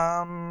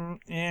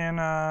 And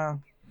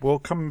we'll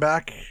come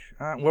back.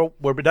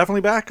 We're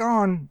definitely back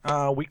on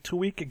week to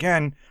week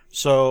again.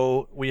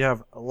 So we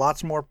have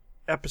lots more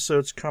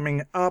episodes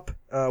coming up.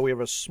 We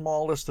have a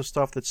small list of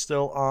stuff that's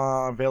still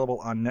available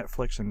on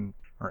Netflix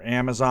or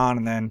Amazon,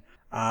 and then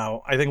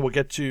I think we'll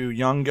get to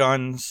Young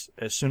Guns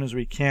as soon as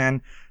we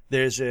can.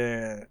 There's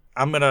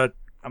I'm gonna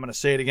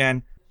say it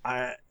again.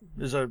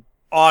 There's a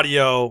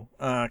audio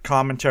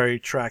commentary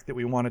track that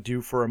we want to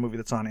do for a movie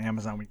that's on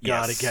Amazon. We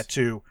gotta get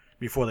to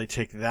before they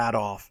take that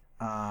off.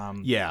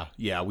 Yeah,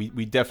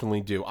 we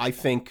definitely do. I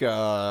think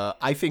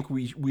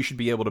we should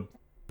be able to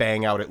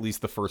bang out at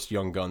least the first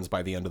Young Guns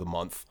by the end of the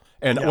month.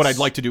 And what I'd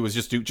like to do is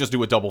just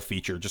do a double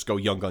feature. Just go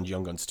Young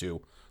Guns 2,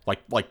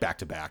 like back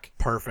to back.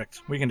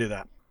 Perfect. We can do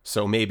that.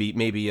 So maybe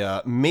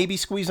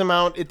squeeze them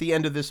out at the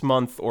end of this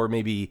month, or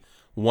maybe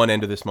one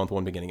end of this month,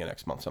 one beginning of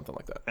next month, something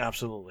like that.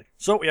 Absolutely.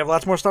 So we have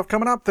lots more stuff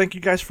coming up. Thank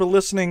you guys for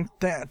listening.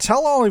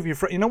 Tell all of your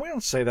friends. We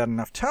don't say that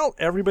enough. Tell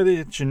everybody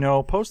that you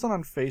know. Post it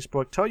on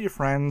Facebook. Tell your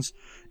friends.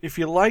 If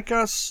you like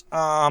us,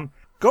 go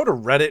to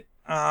Reddit.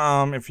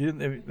 If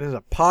there's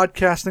a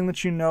podcasting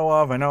that you know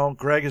of, I know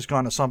Greg has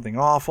gone to Something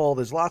Awful.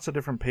 There's lots of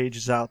different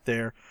pages out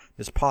there.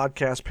 There's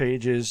podcast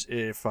pages.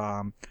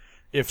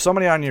 If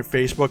somebody on your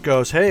Facebook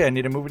goes, hey, I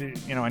need a movie,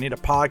 I need a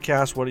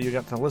podcast, what do you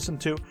got to listen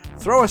to?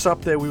 Throw us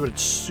up there. We would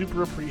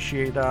super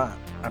appreciate that,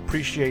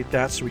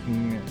 so we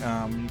can, you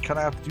kind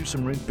of have to do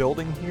some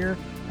rebuilding here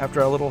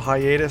after our little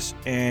hiatus,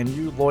 and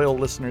you loyal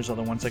listeners are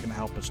the ones that can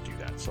help us do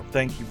that. So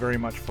thank you very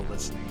much for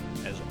listening,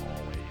 as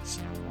always.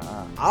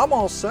 I'm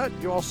all set.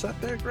 You all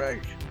set there,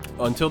 Greg?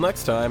 Until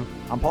next time.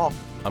 I'm Paul.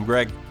 I'm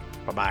Greg.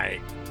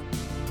 Bye-bye.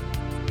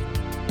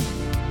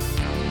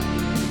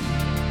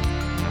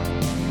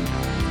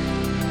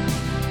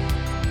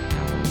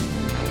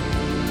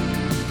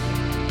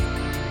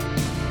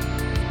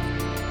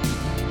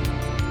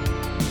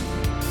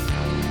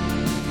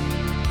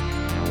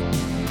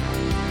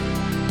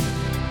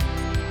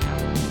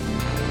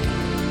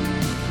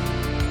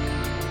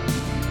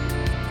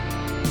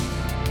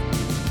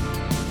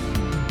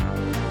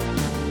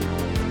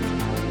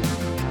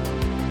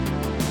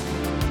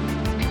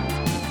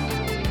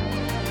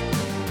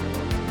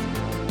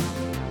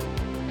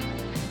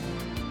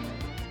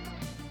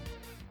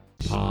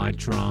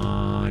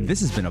 This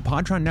has been a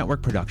Podtron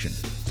Network production.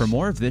 For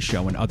more of this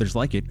show and others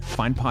like it,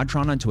 find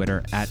Podtron on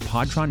Twitter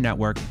 @Podtron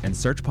Network and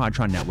search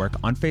Podtron Network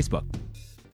on Facebook.